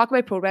we'll talk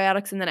about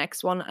probiotics in the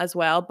next one as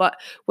well. But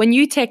when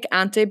you take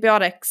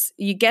antibiotics,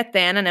 you get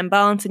then an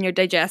imbalance in your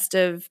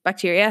digestive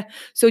bacteria.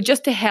 So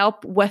just to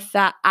help with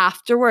that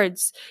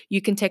afterwards,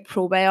 you can take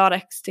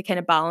probiotics to kind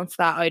of balance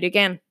that out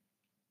again.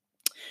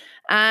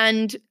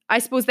 And I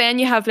suppose then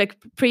you have like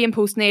pre and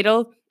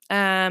postnatal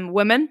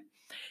women.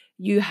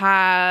 You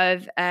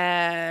have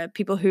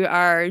people who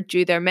are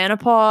due their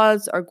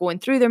menopause or going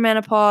through their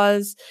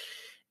menopause.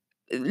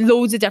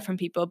 Loads of different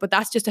people, but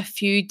that's just a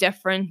few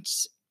different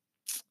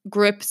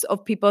groups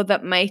of people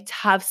that might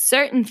have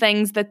certain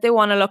things that they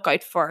want to look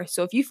out for.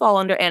 So if you fall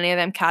under any of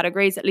them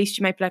categories, at least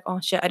you might be like, oh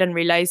shit, I didn't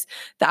realize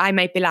that I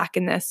might be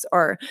lacking this,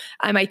 or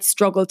I might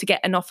struggle to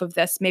get enough of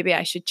this. Maybe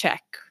I should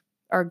check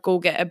or go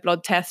get a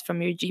blood test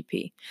from your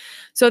GP.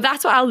 So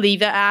that's what I'll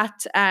leave it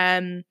at.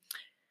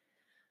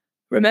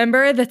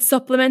 Remember that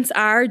supplements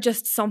are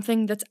just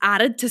something that's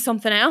added to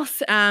something else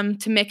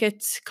to make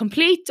it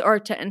complete or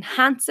to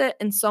enhance it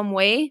in some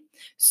way.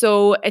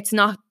 So it's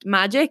not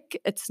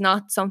magic. It's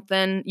not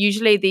something,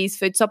 usually these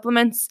food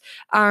supplements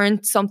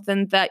aren't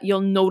something that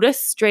you'll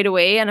notice straight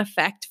away an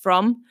effect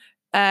from.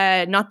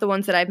 Not the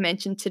ones that I've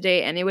mentioned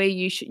today anyway.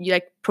 You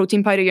like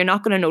protein powder, you're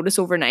not going to notice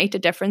overnight a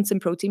difference in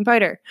protein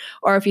powder.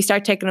 Or if you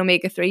start taking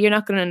omega-3, you're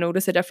not going to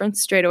notice a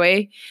difference straight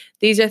away.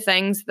 These are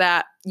things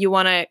that you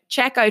want to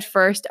check out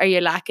first. Are you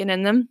lacking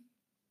in them?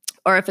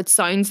 Or if it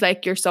sounds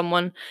like you're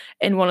someone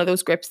in one of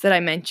those groups that I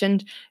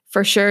mentioned,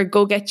 for sure,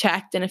 go get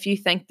checked. And if you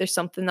think there's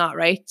something not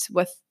right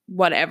with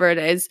whatever it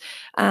is,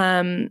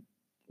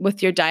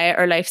 with your diet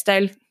or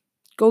lifestyle,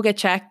 go get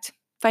checked.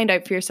 Find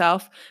out for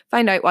yourself,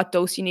 find out what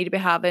dose you need to be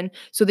having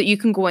so that you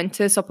can go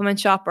into a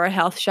supplement shop or a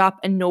health shop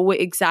and know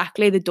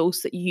exactly the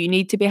dose that you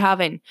need to be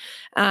having.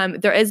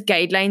 There is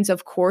guidelines,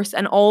 of course,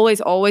 and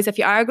always, if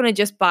you are going to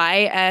just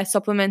buy a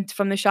supplement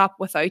from the shop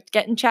without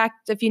getting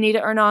checked if you need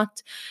it or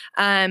not,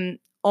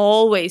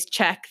 always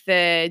check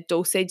the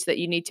dosage that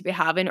you need to be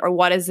having, or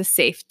what is a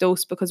safe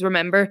dose, because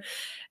remember,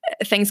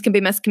 things can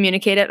be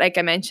miscommunicated. Like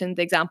I mentioned,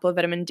 the example of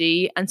vitamin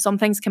D, and some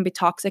things can be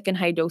toxic in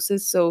high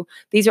doses. So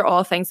these are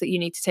all things that you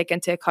need to take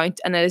into account,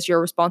 and it is your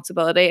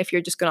responsibility if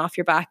you're just going off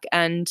your back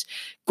and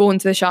going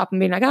to the shop and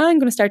being like, I'm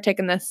going to start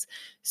taking this.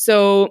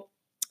 So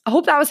I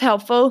hope that was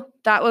helpful.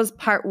 That was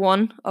part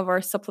 1 of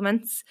our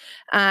supplements,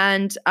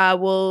 and I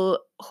will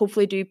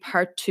hopefully do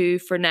part 2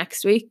 for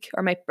next week,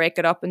 or might break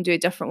it up and do a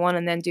different one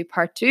and then do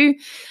part 2.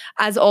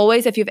 As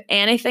always, if you have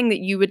anything that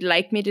you would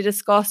like me to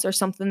discuss, or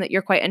something that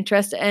you're quite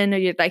interested in or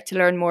you'd like to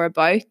learn more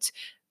about,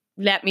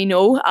 let me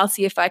know. I'll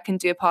see if I can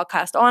do a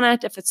podcast on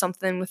it. If it's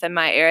something within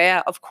my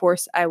area, of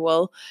course I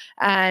will.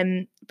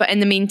 But in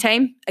the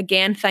meantime,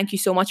 again, thank you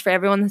so much for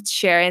everyone that's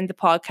sharing the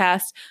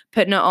podcast,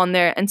 putting it on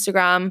their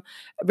Instagram,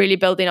 really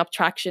building up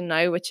traction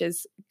now, which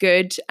is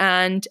good.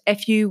 And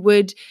if you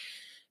would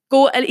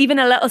go even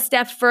a little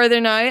step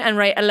further now and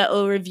write a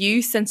little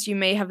review, since you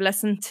may have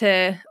listened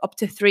to up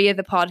to 3 of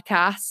the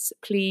podcasts,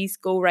 please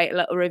go write a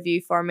little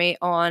review for me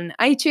on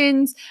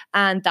iTunes,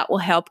 and that will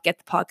help get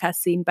the podcast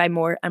seen by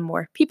more and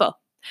more people.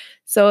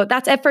 So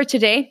that's it for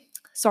today.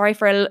 Sorry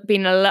for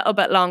being a little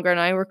bit longer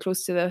now. We're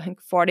close to the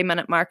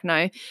 40-minute mark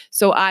now.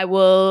 So I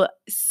will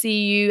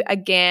see you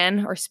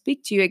again, or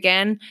speak to you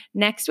again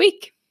next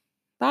week.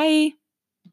 Bye.